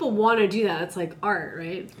mean, people want to do that. It's like art,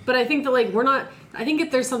 right? But I think that like I think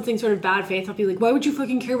if there's something sort of bad faith, I'll be like, why would you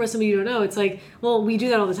fucking care about somebody you don't know? It's like, well, we do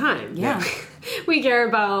that all the time. Yeah. We care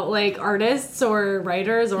about like artists or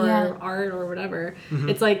writers or art or whatever.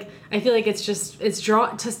 It's like, I feel like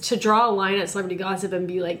to draw a line at celebrity gossip and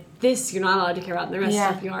be like, this you're not allowed to care about, and the rest of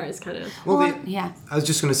stuff you are is kind of... I was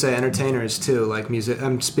just going to say entertainers too, like music.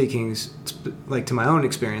 I'm speaking like to my own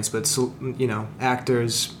experience, but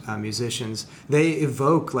actors, musicians, they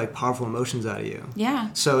evoke like powerful emotions out of you. Yeah.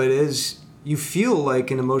 So it is, you feel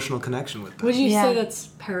like an emotional connection with them. Would you say that's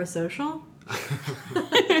parasocial?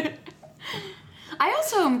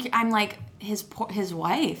 I'm like his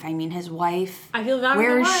wife. I mean, his wife. I feel that.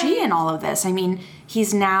 Where is she in all of this? I mean,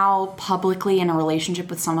 he's now publicly in a relationship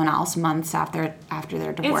with someone else months after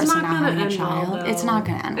their divorce and now having a child. It's not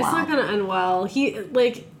going to end well. It's not going to end well. He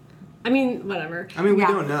like, I mean, whatever. I mean, we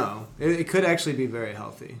don't know. It could actually be very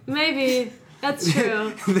healthy. Maybe that's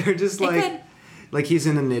true. They're just like he's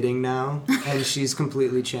into knitting now, and she's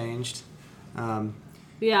completely changed.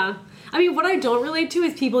 Yeah. I mean, what I don't relate to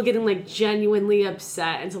is people getting, like, genuinely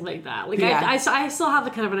upset and stuff like that. Like, I still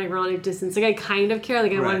have kind of an ironic distance. Like, I kind of care.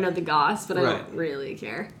 Like, I want to know the goss, but I don't really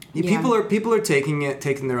care. Yeah, people are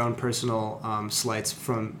taking their own personal slights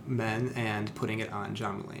from men and putting it on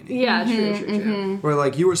John Mulaney. Yeah, true. Where,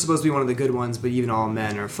 like, you were supposed to be one of the good ones, but even all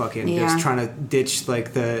men are fucking just trying to ditch,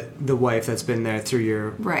 like, the wife that's been there through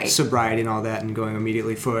your sobriety and all that and going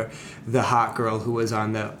immediately for the hot girl who was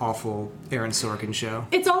on the awful Aaron Sorkin show.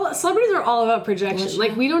 Celebrities are all about projection.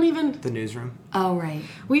 Like, we don't even... The Newsroom. Oh, right.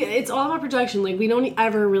 It's all about projection. Like, we don't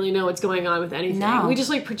ever really know what's going on with anything. No. We just,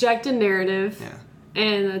 like, project a narrative. Yeah.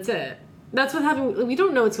 And that's it. That's what happened. We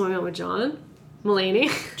don't know what's going on with John Mulaney.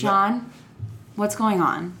 John, what's going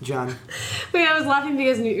on? John. Wait, I was laughing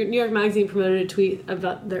because New York Magazine promoted a tweet of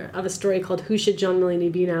a story called "Who Should John Mulaney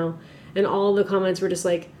Be Now?" and all the comments were just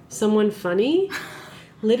like, "Someone funny,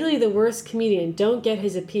 literally the worst comedian. Don't get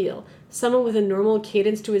his appeal. Someone with a normal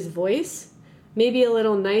cadence to his voice, maybe a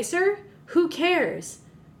little nicer. Who cares?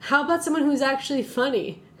 How about someone who's actually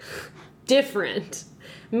funny? Different."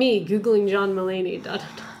 Me Googling John Mulaney.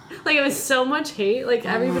 Like, it was so much hate. Like,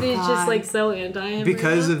 everybody's just, like, so anti him.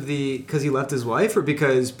 Because he left his wife, or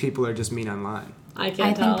because people are just mean online? I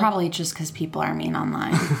think probably just because people are mean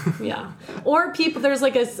online. Yeah. Or people, there's,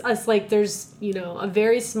 like, there's, a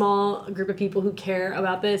very small group of people who care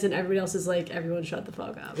about this, and everybody else is like, everyone shut the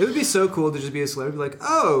fuck up. It would be so cool to just be a celebrity, like,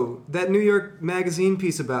 oh, that New York Magazine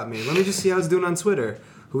piece about me. Let me just see how it's doing on Twitter.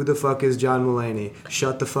 Who the fuck is John Mulaney?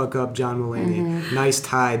 Shut the fuck up, John Mulaney. Nice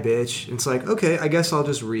tie, bitch. It's like, okay, I guess I'll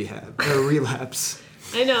just relapse.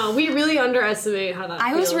 I know. We really underestimate how that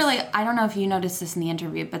feels. I don't know if you noticed this in the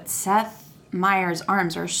interview, but Seth Meyers'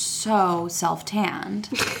 arms are so self-tanned.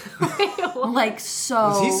 Like, so...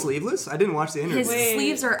 Was he sleeveless? I didn't watch the interview. His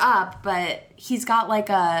sleeves are up, but he's got like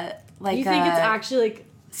a... You think it's actually, like...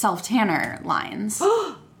 self-tanner lines.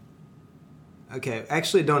 Okay, I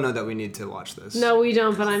actually don't know that we need to watch this. No, we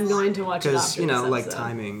don't, but I'm going to watch it Because, after you know, this like episode.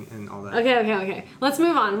 timing and all that. Okay. Let's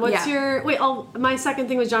move on. What's Yeah. your... Wait, my second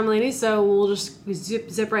thing was John Mulaney, so we'll just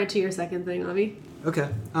zip right to your second thing, Avi. Okay.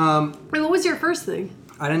 Wait, what was your first thing?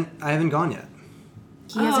 I haven't gone yet.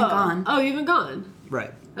 He hasn't gone. Oh, you haven't gone?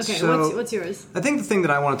 Right. Okay, So, what's yours? I think the thing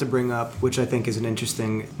that I wanted to bring up, which I think is an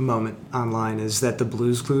interesting moment online, is that the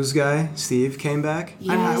Blues Clues guy, Steve, came back.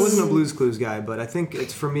 I Yes. wasn't a Blues Clues guy, but I think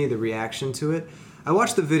it's, for me, the reaction to it. I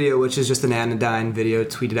watched the video, which is just an anodyne video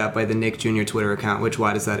tweeted out by the Nick Jr. Twitter account, which,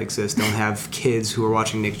 why does that exist? Don't have kids who are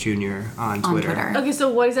watching Nick Jr. on Twitter. Okay, so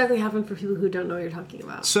what exactly happened for people who don't know what you're talking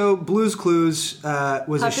about? So Blues Clues was a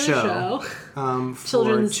Popular show for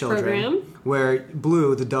Children's children program. where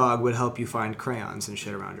Blue, the dog, would help you find crayons and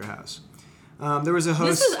shit around your house. There was a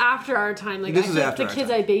host... This was after our time. Like, This I was feel like after the our kids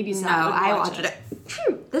time. I babysat. No, would I watch watched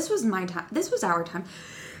it. This was my time. This was our time.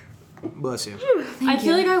 Bless you. I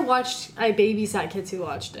feel like I babysat kids who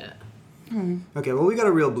watched it. Okay, well, we got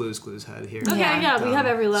a real Blues Clues head here. Okay, yeah, we have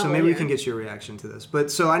every level. So maybe we here. can get your reaction to this. But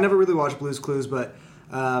so I never really watched Blues Clues, but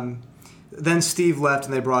then Steve left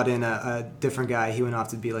and they brought in a different guy. He went off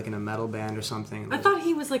to be like in a metal band or something. I thought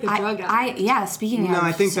he was like a drug addict. Speaking No, of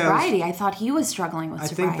I think that was- sobriety, I thought he was struggling with I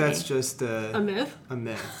sobriety. think that's just A myth? a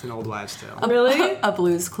myth, an old wives' tale. Really? a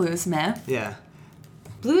Blues Clues myth. Yeah.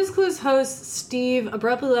 Blues Clues host Steve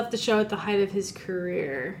abruptly left the show at the height of his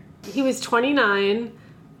career. He was 29.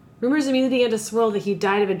 Rumors immediately began to swirl that he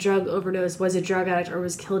died of a drug overdose, was a drug addict, or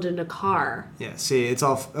was killed in a car. Yeah, see, it's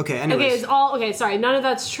all... Okay, anyways. Sorry, none of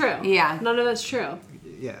that's true. Yeah. None of that's true.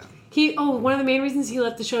 Yeah. One of the main reasons he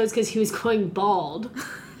left the show is because he was going bald.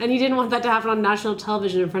 And he didn't want that to happen on national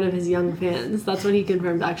television in front of his young fans. That's what he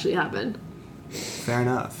confirmed actually happened. Fair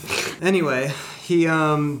enough. Anyway, he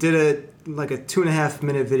did a 2.5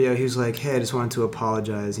 minute video. He was like, hey, I just wanted to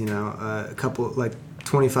apologize. You know, a couple,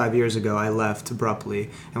 25 years ago, I left abruptly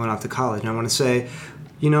and went off to college. And I want to say,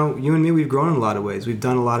 you know, you and me, we've grown in a lot of ways. We've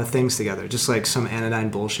done a lot of things together, just like some anodyne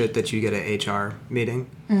bullshit that you get at HR meeting.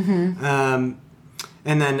 Mm-hmm.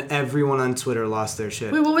 And then everyone on Twitter lost their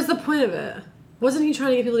shit. Wait, what was the point of it? Wasn't he trying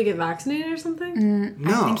to get people to get vaccinated or something?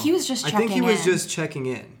 No. I think he was just I think he checking was in. just checking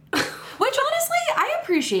in. Which, honestly, I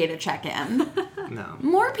appreciate a check-in. No.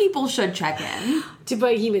 More people should check in.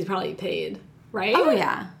 But he was probably paid, right? Oh,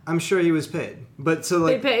 yeah. I'm sure he was paid. But so,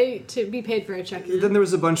 They pay to be paid for a check-in. then there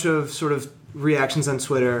was a bunch of sort of reactions on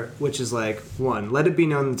Twitter, which is like, 1, let it be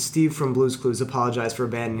known that Steve from Blues Clues apologized for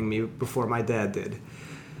abandoning me before my dad did.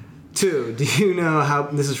 2, do you know how...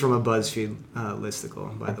 This is from a BuzzFeed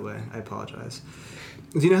listicle, by the way. I apologize.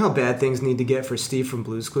 Do you know how bad things need to get for Steve from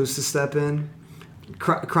Blues Clues to step in?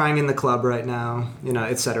 Crying in the club right now, you know,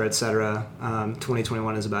 et cetera, et cetera.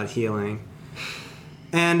 2021 is about healing.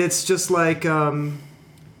 And it's just like...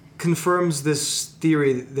 confirms this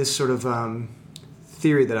theory, this sort of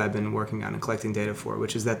theory that I've been working on and collecting data for,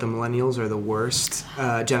 which is that the millennials are the worst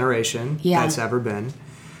generation that's ever been.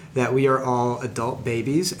 That we are all adult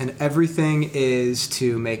babies, and everything is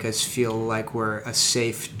to make us feel like we're a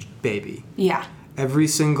safe baby. Yeah. Every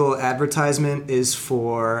single advertisement is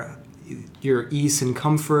for your ease and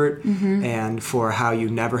comfort, and for how you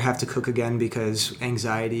never have to cook again because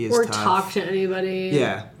anxiety is or tough. talk to anybody.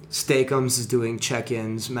 Yeah. Steakums is doing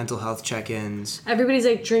check-ins, mental health check-ins. Everybody's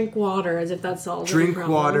like, drink water, as if that's all. Drink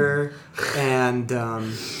water and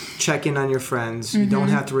check in on your friends. You don't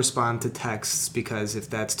have to respond to texts because if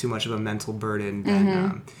that's too much of a mental burden,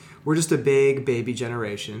 then we're just a big baby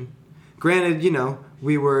generation. Granted, you know,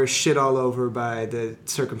 we were shit all over by the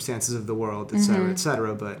circumstances of the world, et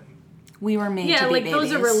cetera, but... We were made to be babies.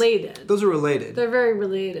 Those are related. Those are related. They're very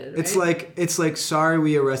related, right? It's like sorry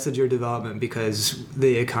we arrested your development because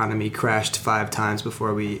the economy crashed 5 times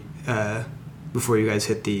before you guys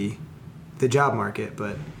hit the job market.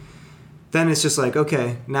 But then it's just like,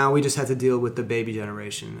 okay, now we just have to deal with the baby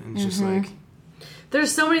generation, and it's just like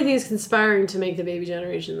There's so many things conspiring to make the baby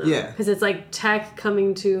generation, though. Yeah. Because it's like tech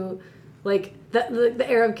coming to, like, the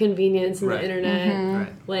era of convenience and Right. the internet,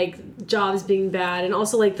 Right. like jobs being bad, and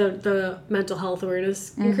also like the mental health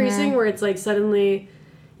awareness increasing, where it's like suddenly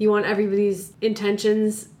you want everybody's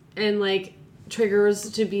intentions and like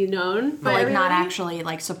triggers to be known, But like not everybody. actually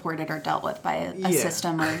like supported or dealt with by a Yeah.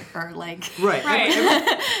 system or like right.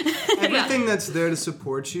 Everything that's there to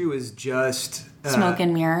support you is just smoke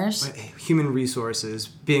and mirrors. human resources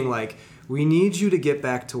being like, we need you to get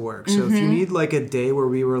back to work. So if you need like a day where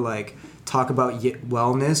we were like talk about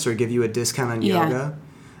wellness or give you a discount on yoga,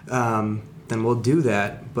 then we'll do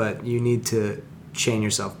that. But you need to chain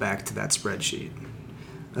yourself back to that spreadsheet.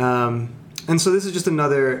 And so this is just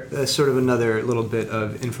another little bit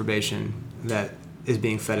of information that is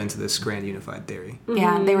being fed into this grand unified theory.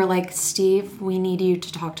 Yeah, they were like, Steve, we need you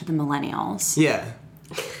to talk to the millennials. Yeah.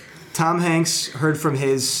 Tom Hanks heard from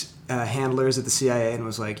his handlers at the CIA and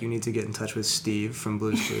was like, you need to get in touch with Steve from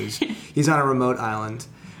Blue's Clues. He's on a remote island.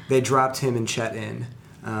 They dropped him and Chet in,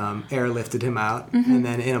 airlifted him out, and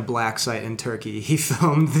then in a black site in Turkey, he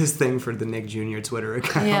filmed this thing for the Nick Jr. Twitter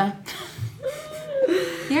account. Yeah.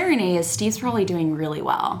 The irony is Steve's probably doing really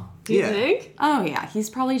well. Do you think? Oh, yeah. He's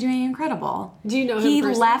probably doing incredible. Do you know him He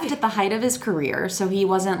personally? left at the height of his career, so he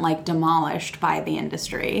wasn't, like, demolished by the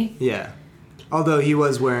industry. Yeah. Although he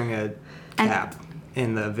was wearing a cap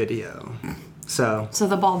in the video. So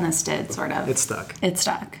the baldness did, sort of. it stuck. It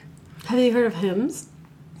stuck. Have you heard of Hymns?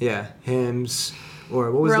 Yeah. Hymns. Or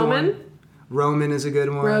what was Roman? the one? Roman is a good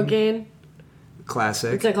one. Rogaine.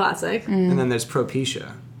 Classic. It's a classic. And then there's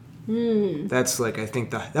Propecia. That's like, I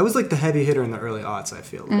think that was like the heavy hitter in the early aughts, I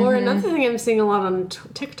feel. Or another thing I'm seeing a lot on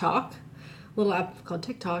TikTok, a little app called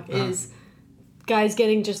TikTok, is guys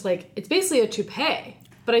getting just like, it's basically a toupee.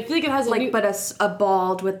 But I feel like it has a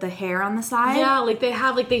bald with the hair on the side? Yeah, like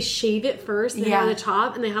they shave it first, they have the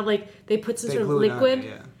top, and they put some sort of glue it on, liquid.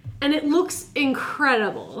 yeah. And it looks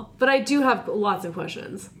incredible. But I do have lots of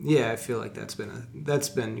questions. Yeah, I feel like that's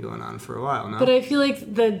been going on for a while now. But I feel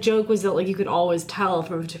like the joke was that like you could always tell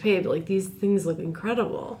from a toupee, but like these things look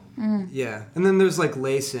incredible. Yeah. And then there's like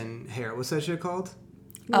lace in hair. What's that shit called?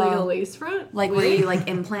 Like a lace front? Like where you like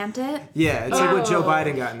implant it? Yeah, it's like what Joe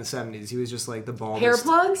Biden got in the 70s. He was just like the baldest. Hair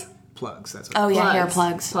plugs? Plugs, that's what Oh, yeah, hair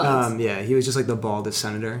Plugs. plugs. Yeah, he was just like the baldest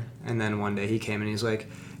senator. And then one day he came and he's like,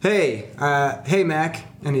 hey Mac.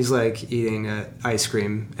 And he's like eating ice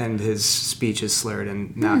cream and his speech is slurred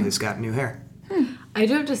and now he's got new hair. I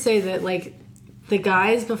do have to say that like the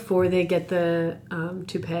guys before they get the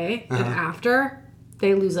toupee and after,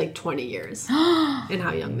 they lose like 20 years in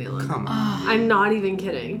how young they look. Come on. I'm not even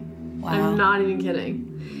kidding. Wow. I'm not even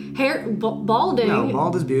kidding. Hair, balding. No,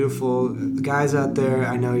 bald is beautiful. The guys out there,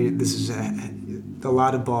 I know this is a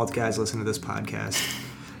lot of bald guys listen to this podcast.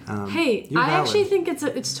 Hey, you're I valid. actually think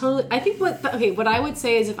it's totally. I think what I would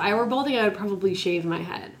say is if I were balding, I would probably shave my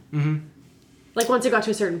head. Mm-hmm. Like once it got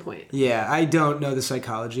to a certain point. Yeah, I don't know the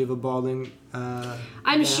psychology of a balding.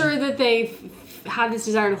 I'm sure that they have this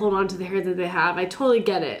desire to hold on to the hair that they have. I totally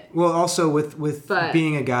get it. Well, also with But-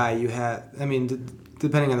 being a guy, you have. I mean,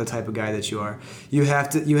 depending on the type of guy that you are, you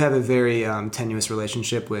have a very tenuous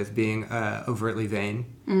relationship with being overtly vain.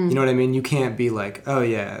 You know what I mean? You can't be like, oh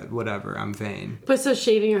yeah, whatever, I'm vain. But so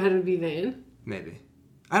shaving your head would be vain? Maybe.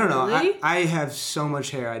 I don't know. Really? I have so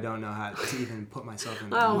much hair, I don't know how to even put myself in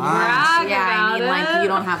the Oh, mind. brag Yeah, I mean, about like, it. you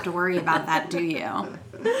don't have to worry about that, do you?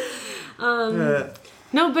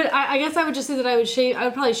 No, but I guess I would just say that I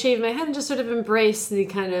would probably shave my head and just sort of embrace the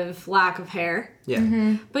kind of lack of hair.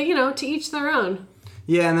 Yeah. But to each their own.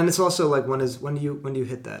 Yeah, and then it's also like when do you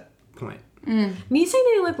hit that point? Me saying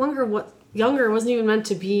they look younger wasn't even meant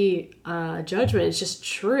to be a judgment. It's just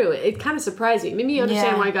true. It kind of surprised me. Maybe you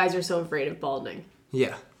understand Yeah. why guys are so afraid of balding.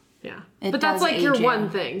 Yeah. Yeah. It But that's does like your age you. one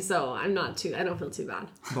thing, so I don't feel too bad.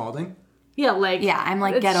 Balding? Yeah, like Yeah, I'm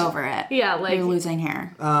like, get over it. Yeah, like You're losing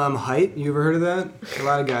hair. Height? You ever heard of that? A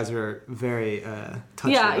lot of guys are very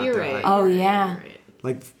touchy Yeah, about you're their right. height. Oh, yeah. Right.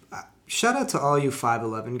 Like, shout out to all you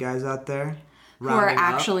 5'11" guys out there. Who are rounding up.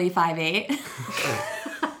 actually 5'8".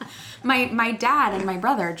 My dad and my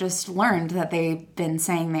brother just learned that they've been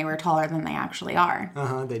saying they were taller than they actually are.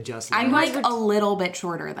 They just. I'm like a little bit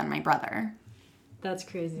shorter than my brother. That's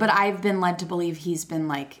crazy. But I've been led to believe he's been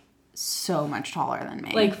like so much taller than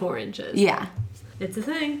me. like 4 inches. yeah. It's a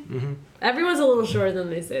thing. Everyone's a little shorter than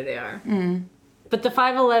they say they are. But the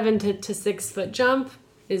 5'11" to 6 foot jump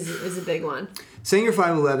is a big one. Saying you're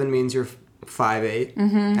 5'11" means you're 5'8",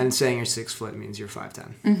 and saying you're 6 foot means you're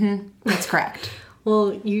 5'10". That's correct.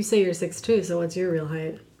 Well, you say you're 6'2", so what's your real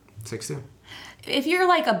height? 6'2". If you're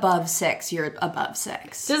like above 6, you're above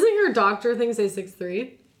 6. Doesn't your doctor thing say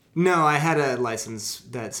 6'3"? No, I had a license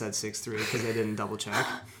that said 6'3" because I didn't double check,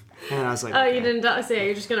 and I was like, Oh, okay. you didn't say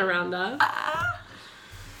you're just gonna round up.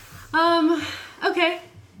 Okay,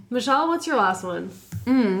 Michelle, what's your last one?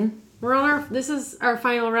 We're on this is our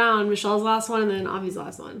final round. Michelle's last one, and then Avi's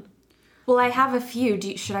last one. Well, I have a few.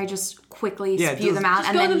 Should I just quickly Yeah, spew them out just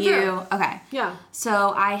and go then them you? through. Okay. Yeah.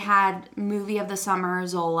 So I had movie of the summer,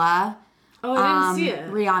 Zola. Oh, I didn't see it.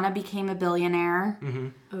 Rihanna became a billionaire.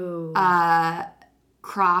 Oh.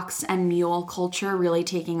 Crocs and mule culture really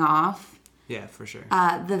taking off. Yeah, for sure.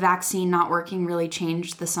 The vaccine not working really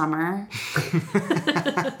changed the summer.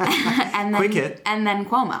 and then, Quick hit. And then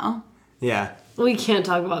Cuomo. Yeah. We can't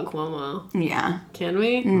talk about Cuomo, Yeah. can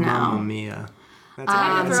we? Mamma mia. That's all I I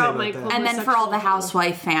gotta throw say out about my that. Cuomo- And then for all the Homosexual.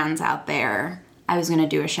 housewife fans out there, I was going to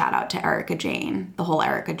do a shout out to Erica Jane, the whole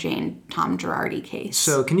Erica Jane, Tom Girardi case.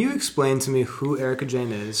 So can you explain to me who Erica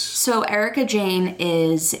Jane is? So Erica Jane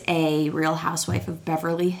is a Real Housewife of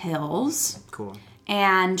Beverly Hills. Cool.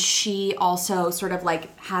 And she also sort of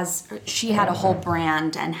like she had a whole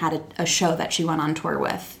brand and had a show that she went on tour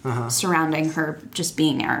with surrounding her just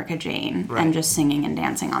being Erica Jane and just singing and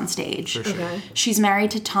dancing on stage. For sure. Okay. She's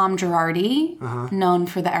married to Tom Girardi, known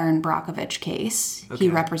for the Erin Brockovich case. Okay. He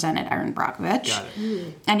represented Erin Brockovich. Got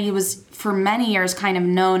it. And he was, for many years, kind of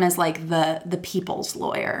known as like the people's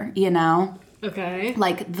lawyer, you know? Okay.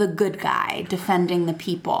 Like the good guy defending the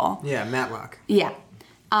people. Yeah, Matlock. Yeah.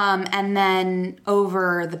 And then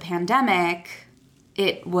over the pandemic,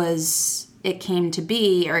 it came to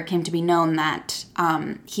be known that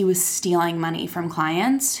he was stealing money from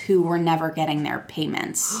clients who were never getting their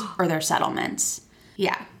payments or their settlements.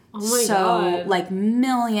 Yeah. Oh my God. God. Like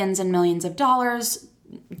millions and millions of dollars.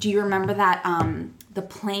 Do you remember that the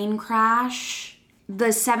plane crash?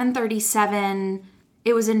 The 737...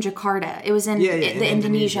 It was in Jakarta. It was in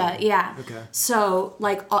Indonesia. Yeah. Okay. So,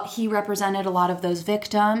 like, he represented a lot of those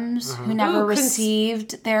victims who never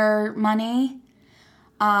received their money.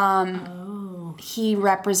 He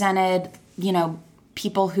represented,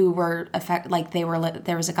 people who were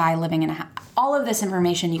there was a guy living in a house. All of this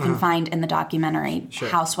information you can find in the documentary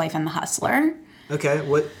Housewife and the Hustler. Okay.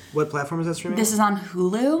 What platform is that streaming? This is on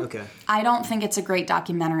Hulu. Okay. I don't think it's a great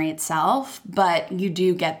documentary itself, but you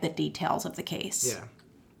do get the details of the case. Yeah.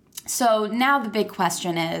 So now the big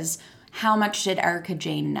question is, how much did Erica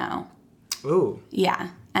Jane know? Ooh. Yeah.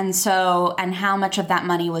 And how much of that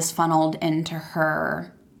money was funneled into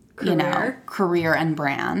her, career and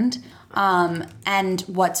brand. And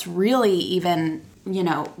what's really even,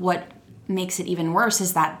 what makes it even worse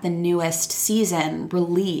is that the newest season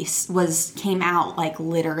came out like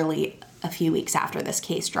literally a few weeks after this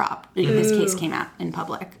case dropped. This case came out in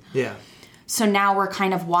public. Yeah. So now we're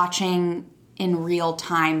kind of watching in real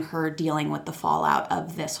time her dealing with the fallout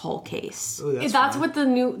of this whole case. Ooh, That's what the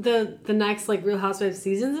next like Real Housewives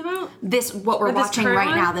season's about? What we're watching right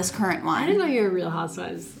one? now, this current one. I didn't know you were Real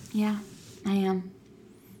Housewives. Yeah, I am.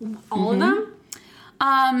 All of them?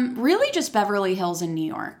 Really just Beverly Hills in New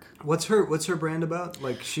York. What's her brand about?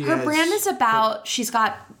 Like her brand is about, she's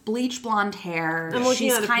got bleach blonde hair.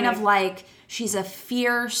 She's kind of like, she's a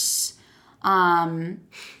fierce,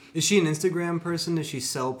 Is she an Instagram person? Does she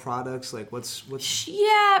sell products? Like what's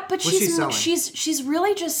yeah, but selling? she's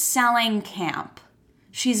really just selling camp.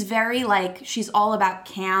 She's very she's all about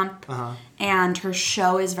camp, and her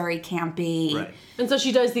show is very campy. Right. And so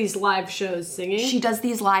she does these live shows singing? She does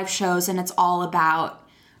these live shows, and it's all about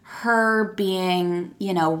her being,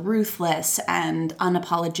 ruthless and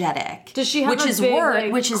unapologetic. Does she have which a is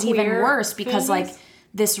big, which is even queer worse because fan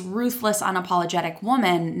this ruthless, unapologetic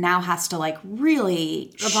woman now has to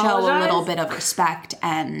really show a Apologize? little bit of respect,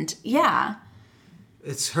 and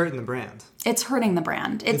It's hurting the brand. it's hurting the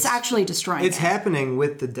brand. It's actually destroying It's it. happening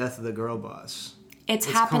with the death of the girl boss. It's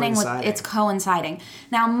happening coinciding. it's coinciding.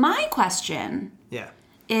 Now my question Yeah.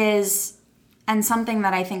 is, and something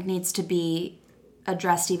that I think needs to be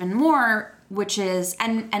addressed even more, which is,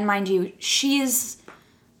 and mind you, she's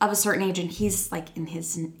of a certain age and he's in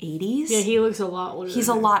his 80s. Yeah, he looks a lot older. He's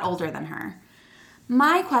a lot older than her.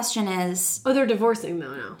 My question is, Oh, they're divorcing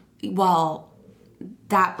though now. well,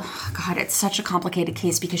 God, it's such a complicated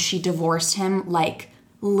case because she divorced him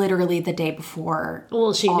literally the day before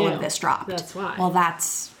She all knew. of this dropped. That's why. Well,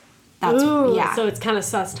 that's Ooh, yeah. So it's kind of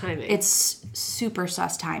sus timing. It's super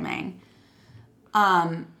sus timing.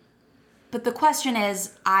 But the question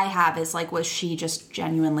is, was she just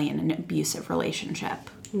genuinely in an abusive relationship?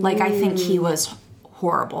 I think he was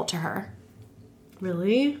horrible to her.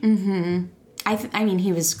 Really? I mean,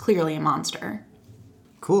 he was clearly a monster.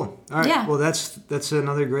 Cool. All right. Yeah. Well, that's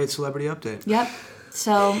another great celebrity update. Yep.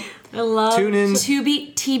 So I love Tune in. to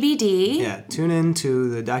be TBD. Yeah, tune in to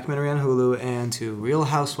the documentary on Hulu and to Real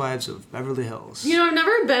Housewives of Beverly Hills. I've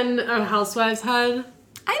never been a Housewives head.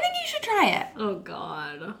 I think you should try it. Oh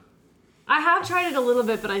God. I have tried it a little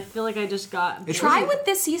bit, but I feel like I just got... Try with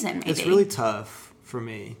this season, maybe. It's really tough for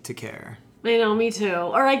me to care. I know, me too.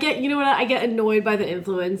 Or I get, I get annoyed by the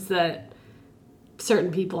influence that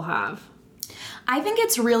certain people have. I think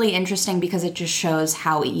it's really interesting because it just shows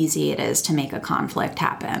how easy it is to make a conflict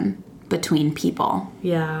happen between people.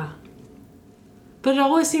 Yeah. But it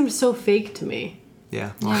always seems so fake to me.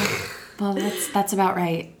 Yeah. Well, that's about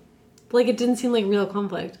right. It didn't seem like real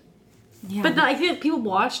conflict. Yeah. But I feel like people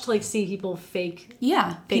watch to see people fake.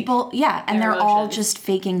 Yeah, people. Yeah, and they're their all emotions. just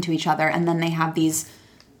faking to each other, and then they have these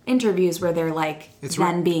interviews where they're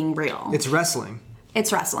being real. It's wrestling.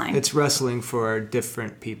 It's wrestling. It's wrestling for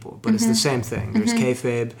different people, but it's the same thing. There's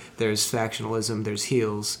kayfabe, there's factionalism, there's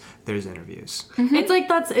heels, there's interviews. It's like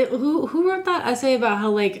who wrote that essay about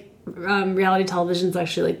how like reality television is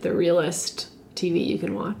actually like the realest TV you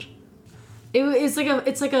can watch? It's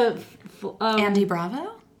like a Andy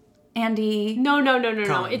Bravo? Andy No.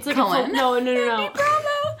 It's like Cohen. No. Andy Bravo.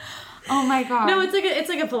 Oh my god. No, it's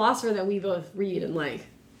like a philosopher that we both read and like.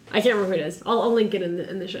 I can't remember who it is. I'll link it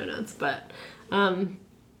in the show notes, but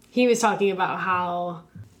he was talking about how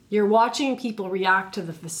you're watching people react to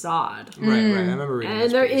the facade. Right. I remember reading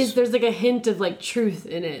And this there's like a hint of like truth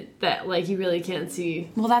in it that like you really can't see.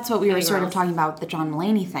 Well, that's what we were anywhere sort of else. talking about with the John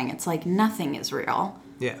Mulaney thing. It's like nothing is real.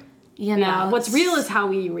 Yeah. You know, Yeah, what's real is how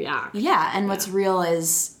we react. Yeah, and what's real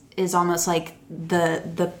is almost like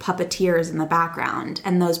the puppeteers in the background,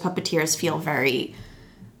 and those puppeteers feel very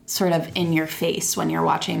sort of in your face when you're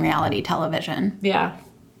watching reality television. Yeah.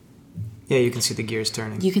 Yeah, you can see the gears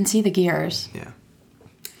turning. You can see the gears. Yeah.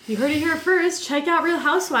 You heard it here first. Check out Real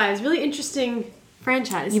Housewives. Really interesting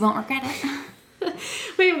franchise. You won't regret it.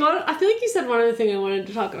 Wait, what? I feel like you said one other thing I wanted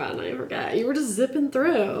to talk about and I forgot. You were just zipping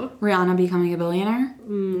through. Rihanna becoming a billionaire?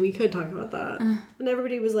 We could talk about that. And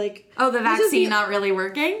everybody was like... Oh, the this is vaccine not really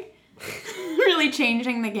working? Really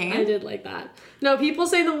changing the game? I did like that. No, people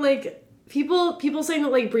saying that like... People saying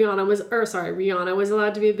that like Rihanna was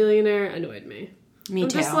allowed to be a billionaire annoyed me. Me I'm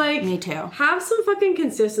too. just like... Me too. Have some fucking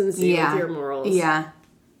consistency with your morals. Yeah.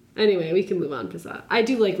 Anyway, we can move on to that. I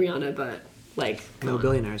do like Rihanna, but like... No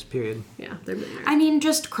billionaires, period. Yeah, they're billionaires. I mean,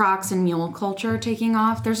 just Crocs and mule culture taking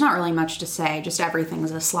off. There's not really much to say. Just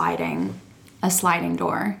everything's a sliding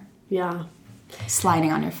door. Yeah.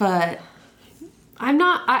 Sliding on your foot.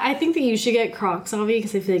 I think that you should get Crocs, Avi,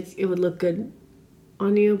 because I feel like it would look good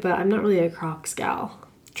on you, but I'm not really a Crocs gal.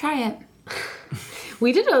 Try it.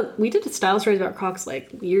 We did a style stories about Crocs like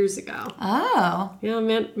years ago. Oh. Yeah,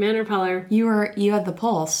 man repeller. You had the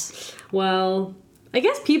pulse. Well, I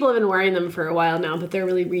guess people have been wearing them for a while now, but they're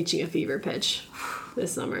really reaching a fever pitch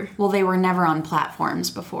this summer. Well, they were never on platforms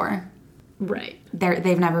before. Right.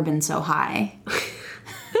 They've never been so high.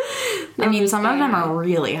 I mean, some of them are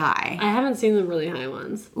really high. I haven't seen the really high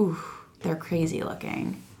ones. Ooh, they're crazy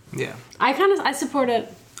looking. Yeah. I support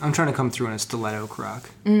it. I'm trying to come through in a stiletto croc.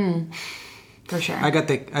 For sure. I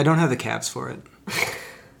don't have the calves for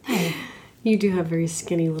it. You do have very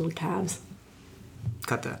skinny little calves.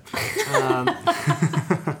 Cut that.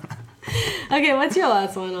 Okay, what's your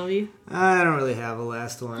last one, Avi? I don't really have a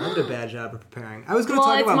last one. I did a bad job of preparing. I was going to Well,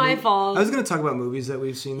 talk it's about my fault. I was going to talk about movies that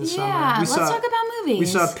we've seen this summer. Yeah, let's talk about movies. We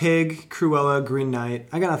saw Pig, Cruella, Green Knight.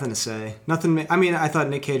 I got nothing to say. I mean, I thought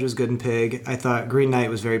Nick Cage was good in Pig. I thought Green Knight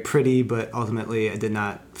was very pretty, but ultimately I did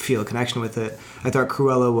not feel a connection with it. I thought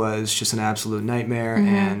Cruella was just an absolute nightmare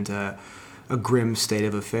and a grim state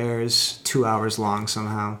of affairs. 2 hours long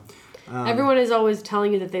somehow. Everyone is always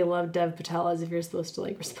telling you that they love Dev Patel as if you're supposed to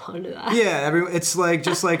like respond to that. Yeah, it's like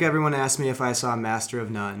just like everyone asked me if I saw Master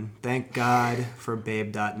of None. Thank God for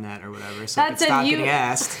Babe.net or whatever. So I could stop getting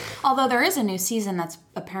asked. Although there is a new season that's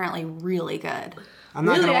apparently really good. I'm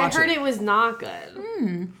not gonna watch I heard it was not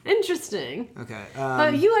good. Interesting. Okay.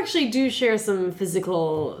 But you actually do share some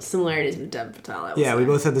physical similarities with Dev Patel. I would Yeah, say. we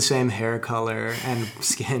both had the same hair color and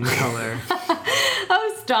skin color.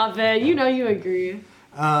 Oh, stop it! You know you agree.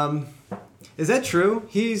 Is that true?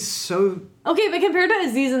 He's so... Okay, but compared to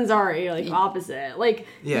Aziz Ansari, you're like opposite. Like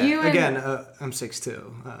Yeah, you and... again, I'm 6'2".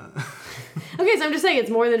 Okay, so I'm just saying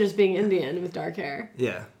it's more than just being Indian with dark hair.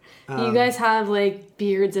 Yeah. You guys have like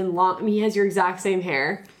beards and long. I mean, he has your exact same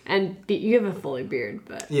hair, and you have a fully beard,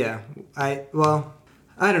 but Yeah. I don't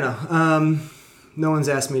know. No one's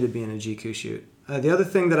asked me to be in a GQ shoot. The other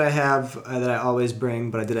thing that I have that I always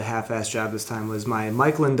bring, but I did a half-ass job this time, was my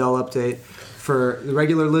Mike Lindell update. For the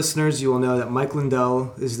regular listeners, you will know that Mike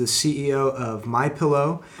Lindell is the CEO of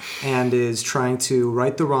MyPillow and is trying to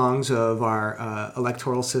right the wrongs of our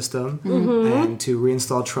electoral system and to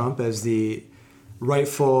reinstall Trump as the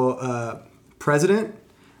rightful president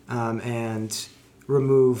and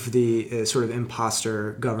remove the sort of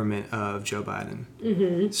imposter government of Joe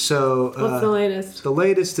Biden. So what's the latest? The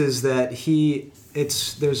latest is that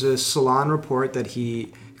there's a Salon report that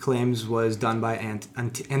he claims was done by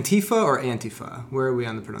Antifa or Antifa. Where are we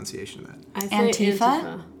on the pronunciation of that? I say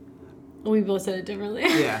Antifa? We both said it differently.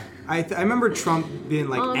 Yeah, I remember Trump being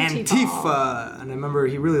like Antifa, and I remember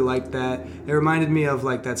he really liked that. It reminded me of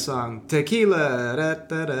like that song Tequila. Da,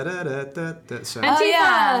 da, da, da, da, da, da. So,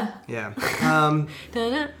 Antifa! yeah.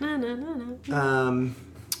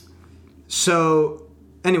 So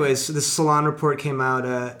Anyways, this Salon report came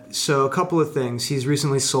out. So a couple of things. He's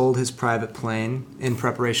recently sold his private plane in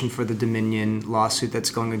preparation for the Dominion lawsuit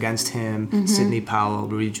that's going against him, Sidney Powell,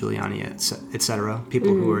 Rudy Giuliani, etc.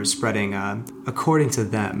 People who are spreading, according to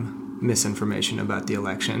them, misinformation about the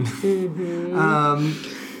election.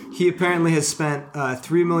 He apparently has spent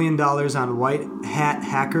 $3 million on white hat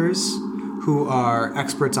hackers who are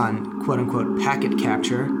experts on quote-unquote packet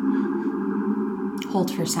capture.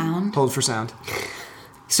 Hold for sound. Hold for sound.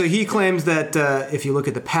 So he claims that if you look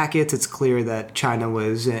at the packets, it's clear that China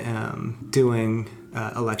was doing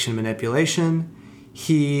election manipulation.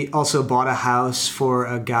 He also bought a house for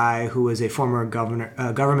a guy who was a former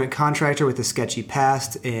government contractor with a sketchy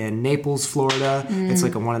past in Naples, Florida. It's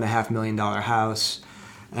like a $1.5 million house.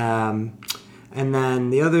 And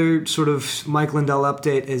then the other sort of Mike Lindell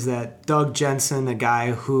update is that Doug Jensen, a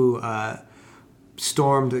guy who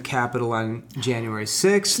stormed the Capitol on January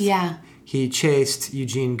 6th. Yeah. He chased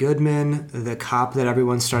Eugene Goodman, the cop that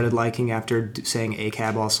everyone started liking after saying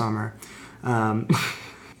ACAB all summer.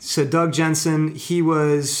 So Doug Jensen, he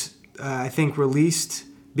was, I think, released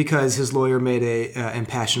because his lawyer made a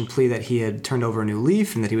impassioned plea that he had turned over a new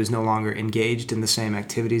leaf and that he was no longer engaged in the same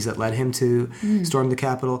activities that led him to storm the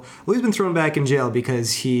Capitol. Well, he's been thrown back in jail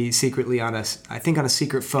because he secretly, on a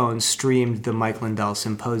secret phone, streamed the Mike Lindell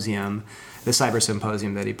symposium, the cyber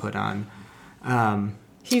symposium that he put on.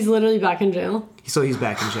 He's literally back in jail. So he's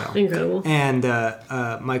back in jail. Incredible. And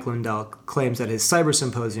Mike Lindell claims that his cyber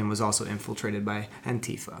symposium was also infiltrated by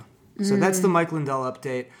Antifa. So that's the Mike Lindell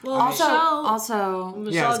update. Well, Also,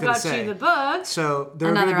 Michelle got you the book. So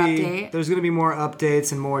there's going to be more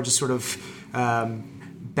updates and more just sort of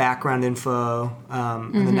background info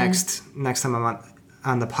in the next time I'm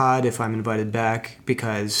on the pod, if I'm invited back,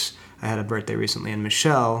 because I had a birthday recently, and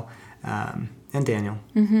Michelle and Daniel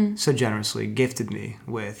so generously gifted me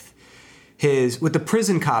with the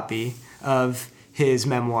prison copy of his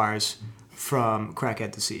memoirs, From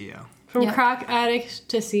Crackhead to CEO. From crack addict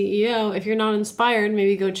to CEO. If you're not inspired,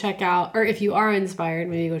 maybe go check out, or if you are inspired,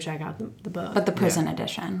 maybe go check out the book. but the prison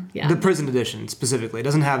edition. Yeah. The prison edition specifically. It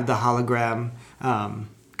doesn't have the hologram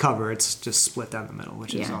cover. It's just split down the middle,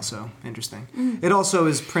 which is also interesting. It also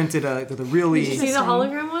is printed with a really... Did you see the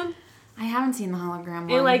hologram one? I haven't seen the hologram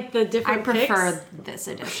one. And like the different I prefer pics? this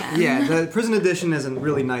edition. Yeah, the prison edition is a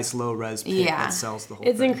really nice low-res pic that sells the whole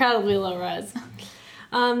It's thing. incredibly low res.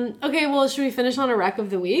 Okay, well, should we finish on a rec of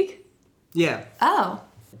the week? Yeah. Oh.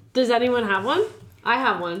 Does anyone have one? I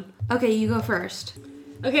have one. Okay, you go first.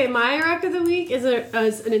 Okay, my rec of the week is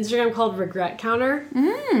an Instagram called Regret Counter.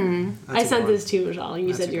 I sent this to you, Michelle, and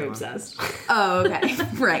you said you're obsessed. Oh, okay.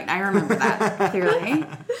 Right, I remember that clearly.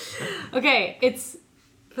 Okay, it's,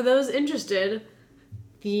 for those interested,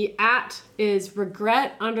 the @ is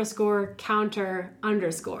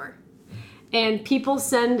regret_counter_. And people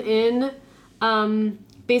send in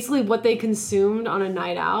basically what they consumed on a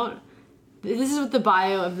night out. This is what the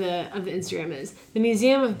bio of the Instagram is. The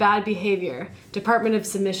Museum of Bad Behavior, Department of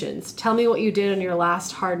Submissions. Tell me what you did on your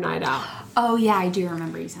last hard night out. Oh, yeah, I do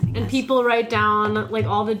remember you sending And this. people write down like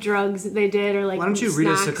all the drugs that they did, or like Why don't you read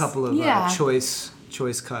us a couple of choice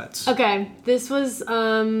cuts? Okay, this was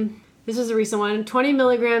a recent one. 20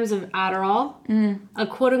 milligrams of Adderall, a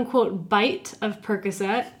quote-unquote bite of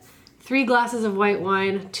Percocet, 3 glasses of white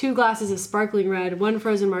wine, 2 glasses of sparkling red, 1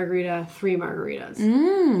 frozen margarita, 3 margaritas.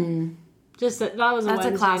 That was a That's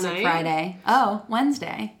Wednesday a classic night. Friday. Oh,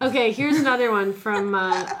 Wednesday. Okay, here's another one from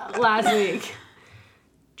last week.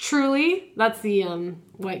 Truly, that's the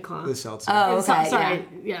White Claw. The seltzer. Oh, okay. Sorry,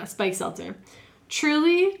 yeah, Spike Seltzer.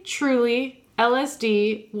 Truly,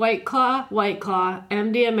 LSD, White Claw,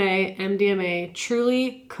 MDMA,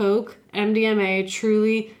 Truly, Coke, MDMA,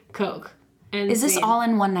 Truly, Coke. And Is this all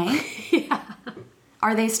in one night? Yeah.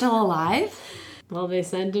 Are they still alive? Well, they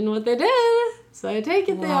sent in what they did, so I take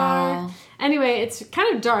it they are. Anyway, it's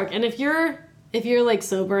kind of dark, and if you're like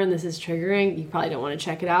sober and this is triggering, you probably don't want to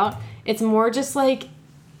check it out. It's more just like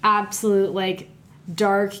absolute like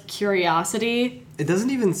dark curiosity. It doesn't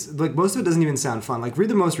even, like, most of it doesn't even sound fun. Like, read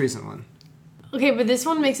the most recent one. Okay, but this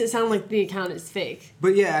one makes it sound like the account is fake.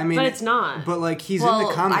 But yeah, I mean... But it's not. But, like, he's in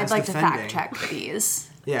the comments I'd like defending. to fact check these.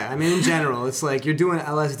 Yeah, I mean, in general, it's like you're doing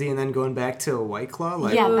LSD and then going back to a White Claw.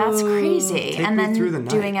 Like, Yeah, that's crazy. Take And me then through the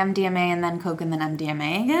night. doing MDMA and then Coke and then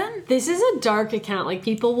MDMA again? This is a dark account. Like,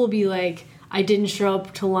 people will be like, I didn't show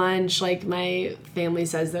up to lunch. Like, my family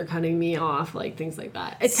says they're cutting me off. Like, things like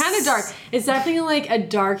that. It's kind of dark. It's definitely, like, a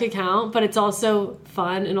dark account, but it's also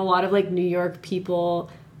fun. And a lot of, like, New York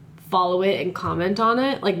people follow it and comment on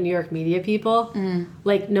it. Like, New York media people.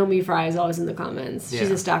 Like, Nomi Fry is always in the comments. Yeah.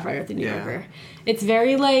 She's a staff writer at the New Yorker. It's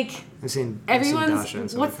very, like... I've seen Everyone's... Dasha and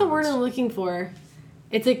some What's of the word comments. I'm looking for?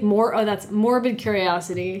 It's like that's morbid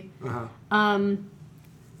curiosity.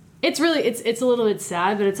 It's really it's a little bit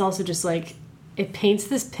sad, but it's also just like it paints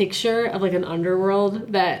this picture of like an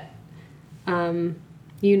underworld that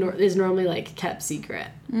is normally like kept secret.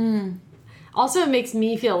 Also, it makes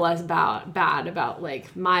me feel less bad about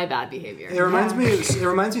like my bad behavior. It reminds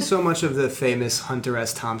me so much of the famous Hunter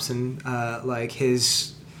S. Thompson, like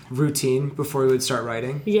his routine before he would start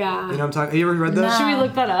writing. Yeah. You know what I'm talking? Have you ever read that? No. Should we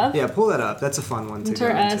look that up? Yeah, pull that up. That's a fun one to go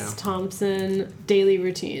Hunter into. S. Thompson daily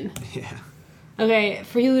routine. Yeah. Okay,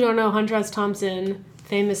 for you who don't know, Hunter S. Thompson,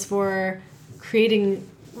 famous for creating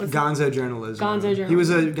Gonzo journalism. Gonzo journalism. He was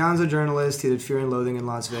a Gonzo journalist. He did Fear and Loathing in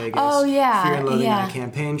Las Vegas. Oh, yeah. Fear and Loathing yeah. on a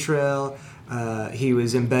Campaign Trail. He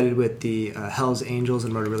was embedded with the Hell's Angels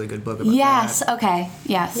and wrote a really good book about that. Yes. Okay.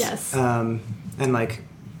 Yes. Yes. And like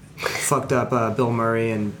fucked up Bill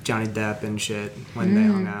Murray and Johnny Depp and shit when they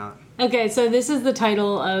hung out. Okay, so this is the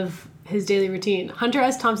title of his daily routine. Hunter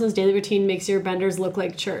S. Thompson's daily routine makes your benders look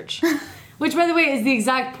like church. Which, by the way, is the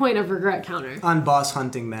exact point of Regret Counter. On Boss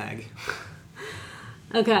Hunting Mag.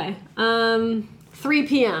 Okay. 3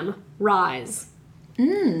 p.m. Rise.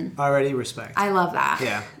 Already respect. I love that.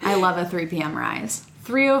 Yeah. I love a 3 p.m. rise.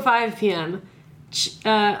 3:05 p.m.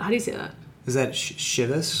 How do you say that? Is that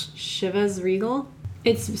Chivas? Chivas Regal?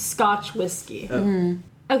 It's Scotch whiskey.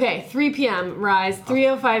 Okay, 3 p.m. Rise.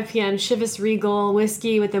 3:05 p.m. Chivas Regal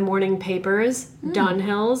whiskey with the morning papers.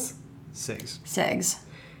 Dunhills. Cigs.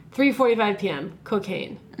 3:45 p.m.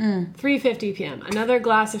 Cocaine. 3:50 p.m. Another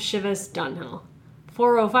glass of Chivas Dunhill.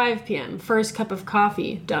 4:05 p.m. First cup of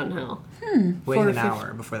coffee Dunhill. Waiting an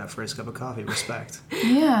hour before that first cup of coffee. Respect.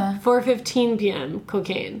 Yeah. 4:15 p.m.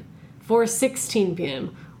 Cocaine. 4:16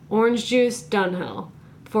 p.m. Orange juice Dunhill.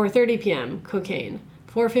 4:30 p.m. Cocaine.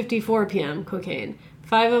 4:54 p.m. Cocaine.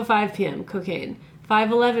 5:05 p.m. Cocaine.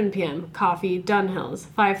 5:11 p.m. Coffee Dunhills.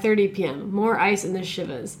 5:30 p.m. More ice in the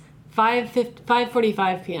Chivas.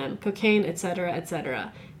 5:45 p.m. Cocaine, etc.,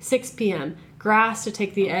 etc. 6 p.m. Grass to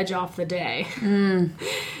take the edge off the day.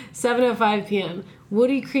 7:05 p.m.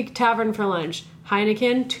 Woody Creek Tavern for lunch.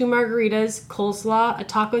 Heineken, 2 margaritas, coleslaw, a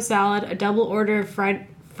taco salad, a double order of fried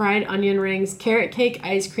onion rings, carrot cake,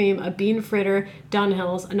 ice cream, a bean fritter,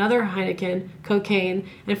 Dunhills, another Heineken, cocaine,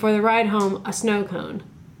 and for the ride home, a snow cone.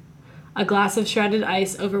 A glass of shredded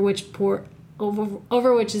ice over which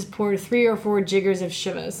is poured 3 or 4 jiggers of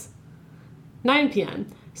Chivas. 9 p.m.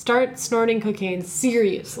 Start snorting cocaine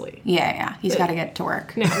seriously. Yeah. He's got to get to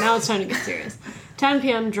work. Now it's time to get serious. 10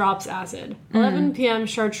 p.m. drops acid. 11 p.m.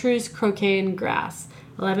 chartreuse, cocaine, grass.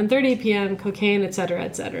 11:30 p.m. cocaine, etc.,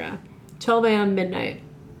 etc. 12 a.m. midnight.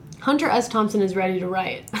 Hunter S. Thompson is ready to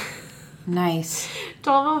write. Nice.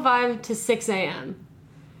 12:05 to 6 a.m.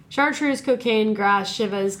 Chartreuse, cocaine, grass,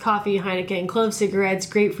 Chivas, coffee, Heineken, clove cigarettes,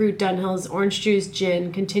 grapefruit, Dunhills, orange juice,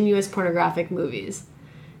 gin, continuous pornographic movies.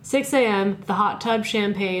 6 a.m. The hot tub,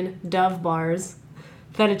 champagne, Dove bars,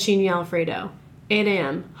 fettuccine Alfredo. 8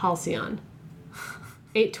 a.m. Halcyon.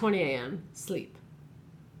 8:20 a.m. Sleep.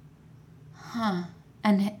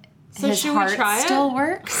 And So his should we heart try it? still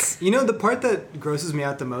works? You know, the part that grosses me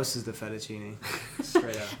out the most is the fettuccine.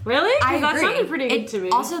 Straight up. Really? 'Cause I that agree. sounded pretty good to me.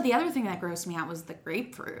 Also, the other thing that grossed me out was the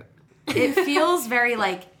grapefruit. It feels very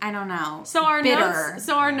like, I don't know, so our bitter.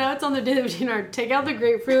 notes on the daily routine are take out the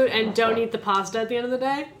grapefruit and don't eat the pasta at the end of the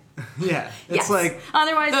day. Yeah. It's Yes. like,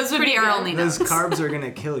 Otherwise, Those it's would pretty be our good. only those notes. carbs are going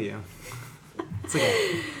to kill you. It's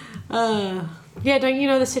like, Yeah, don't you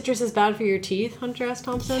know the citrus is bad for your teeth, Hunter S.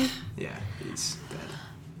 Thompson? yeah, he's dead.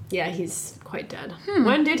 Yeah, he's quite dead.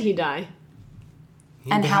 When did he die?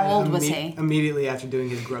 And how old was he? Immediately after doing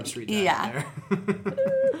his Grub Street diet Yeah. there.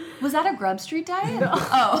 Was that a Grub Street diet?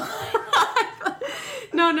 Oh.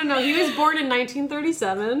 No. He was born in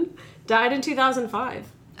 1937, died in 2005.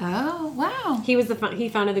 Oh, wow. He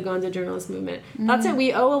founded the Gonzo journalist movement. That's it.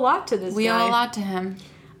 We owe a lot to this We guy. owe a lot to him.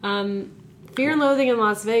 Fear and Loathing in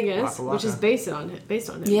Las Vegas, Waka waka. which is based on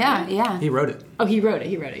him. Yeah. He wrote it. Oh, he wrote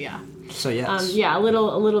it. Yeah. So, yes. Yeah, a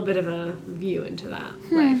little bit of a view into that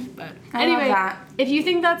life. But I anyway, love that. if you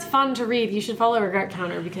think that's fun to read, you should follow Regret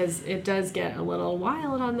Counter because it does get a little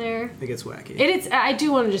wild on there. It gets wacky. I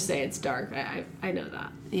do want to just say it's dark. I know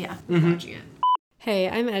that. Yeah. Watching it. Hey,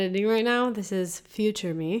 I'm editing right now. This is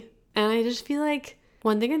future me, and I just feel like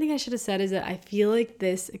one thing I think I should have said is that I feel like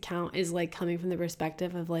this account is like coming from the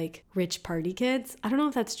perspective of like rich party kids. I don't know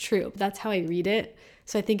if that's true, but that's how I read it.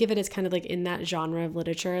 So I think of it as kind of like in that genre of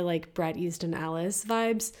literature, like Bret Easton Ellis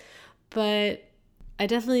vibes. But I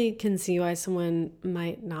definitely can see why someone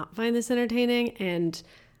might not find this entertaining. And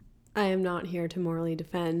I am not here to morally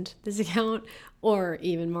defend this account or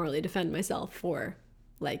even morally defend myself for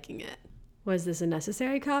liking it. Was this a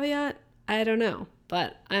necessary caveat? I don't know,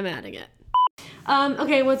 but I'm adding it.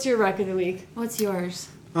 Okay, what's your rec of the week? What's yours?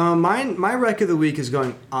 My rec of the week is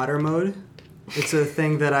going otter mode. It's a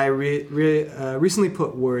thing that I recently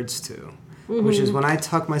put words to, which is when I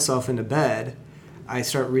tuck myself into bed, I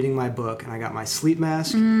start reading my book, and I got my sleep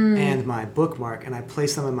mask and my bookmark, and I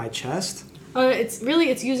place them on my chest. Oh, it's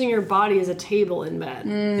using your body as a table in bed.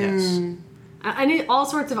 Yes. I need all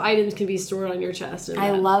sorts of items can be stored on your chest.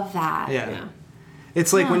 I love that. Yeah.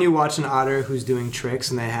 It's like when you watch an otter who's doing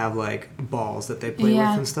tricks and they have like balls that they play with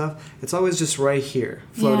and stuff. It's always just right here,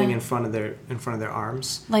 floating in front of their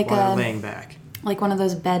arms, like while they're laying back. Like one of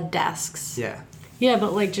those bed desks. Yeah. Yeah,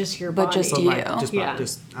 but like just your body. But just you.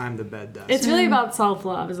 I'm the bed desk. It's really about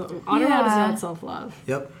self-love. Otter mode is about self-love.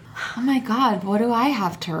 Yep. Oh my God, what do I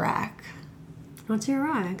have to rec? What's your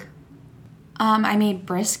rec? I made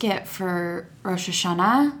brisket for Rosh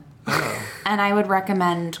Hashanah. Oh. And I would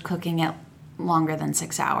recommend cooking it longer than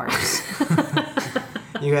 6 hours.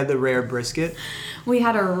 You had the rare brisket? We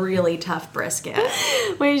had a really tough brisket.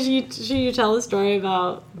 Wait, should you tell the story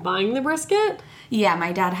about buying the brisket? Yeah,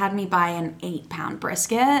 my dad had me buy an 8-pound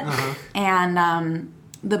brisket. And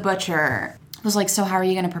the butcher was like, so how are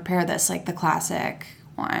you going to prepare this? Like the classic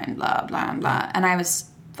wine, blah, blah, blah. And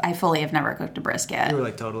I fully have never cooked a brisket. You were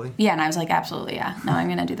like, totally? Yeah, and I was like, absolutely, yeah. No, I'm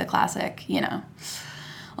going to do the classic,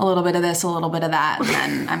 a little bit of this, a little bit of that, and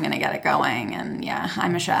then I'm going to get it going. And yeah,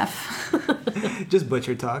 I'm a chef. Just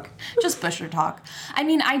butcher talk. Just butcher talk. I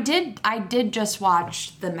mean, I did just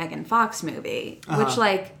watch the Megan Fox movie, which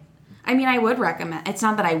I would recommend. It's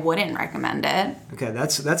not that I wouldn't recommend it. Okay,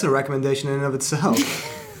 that's a recommendation in and of itself.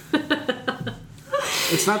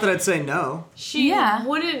 It's not that I'd say no. She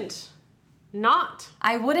wouldn't not.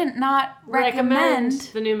 I wouldn't not recommend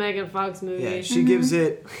the new Megan Fox movie. Yeah, she gives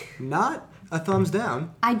it not a thumbs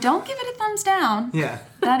down. I don't give it a thumbs down. Yeah.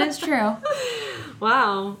 That is true.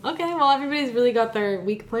 Wow. Okay, well, everybody's really got their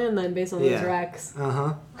week planned then based on those recs.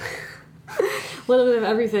 Uh-huh. A little bit of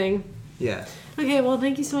everything. Yeah. Okay, well,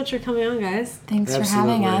 thank you so much for coming on, guys. Thanks for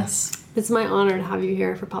having us. It's my honor to have you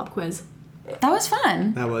here for Pop Quiz. That was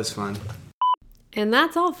fun. That was fun. And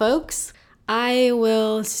that's all, folks. I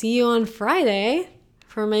will see you on Friday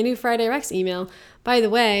for my new Friday Rex email. By the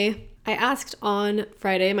way, I asked on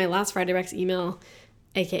Friday, my last Friday Rex email,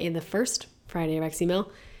 aka the first Friday Rex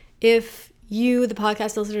email, if you, the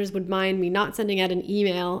podcast listeners, would mind me not sending out an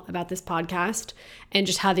email about this podcast and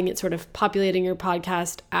just having it sort of populating your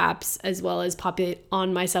podcast apps as well as populate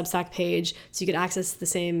on my Substack page so you could access the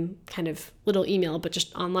same kind of little email but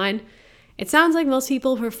just online. It sounds like most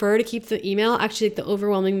people prefer to keep the email, actually like the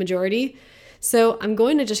overwhelming majority. So I'm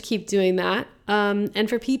going to just keep doing that. And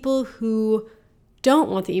for people who don't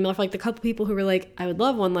want the email, for like the couple people who were like, I would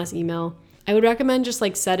love one less email, I would recommend just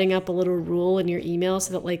like setting up a little rule in your email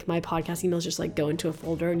so that like my podcast emails just like go into a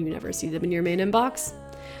folder and you never see them in your main inbox.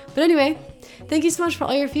 But anyway, thank you so much for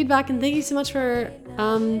all your feedback and thank you so much for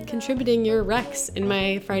contributing your recs in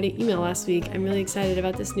my Friday email last week. I'm really excited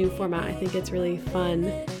about this new format. I think it's really fun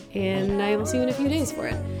and I will see you in a few days for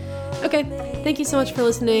it. Okay, thank you so much for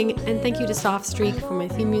listening and thank you to Soft Streak for my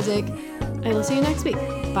theme music. I will see you next week.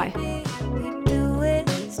 Bye.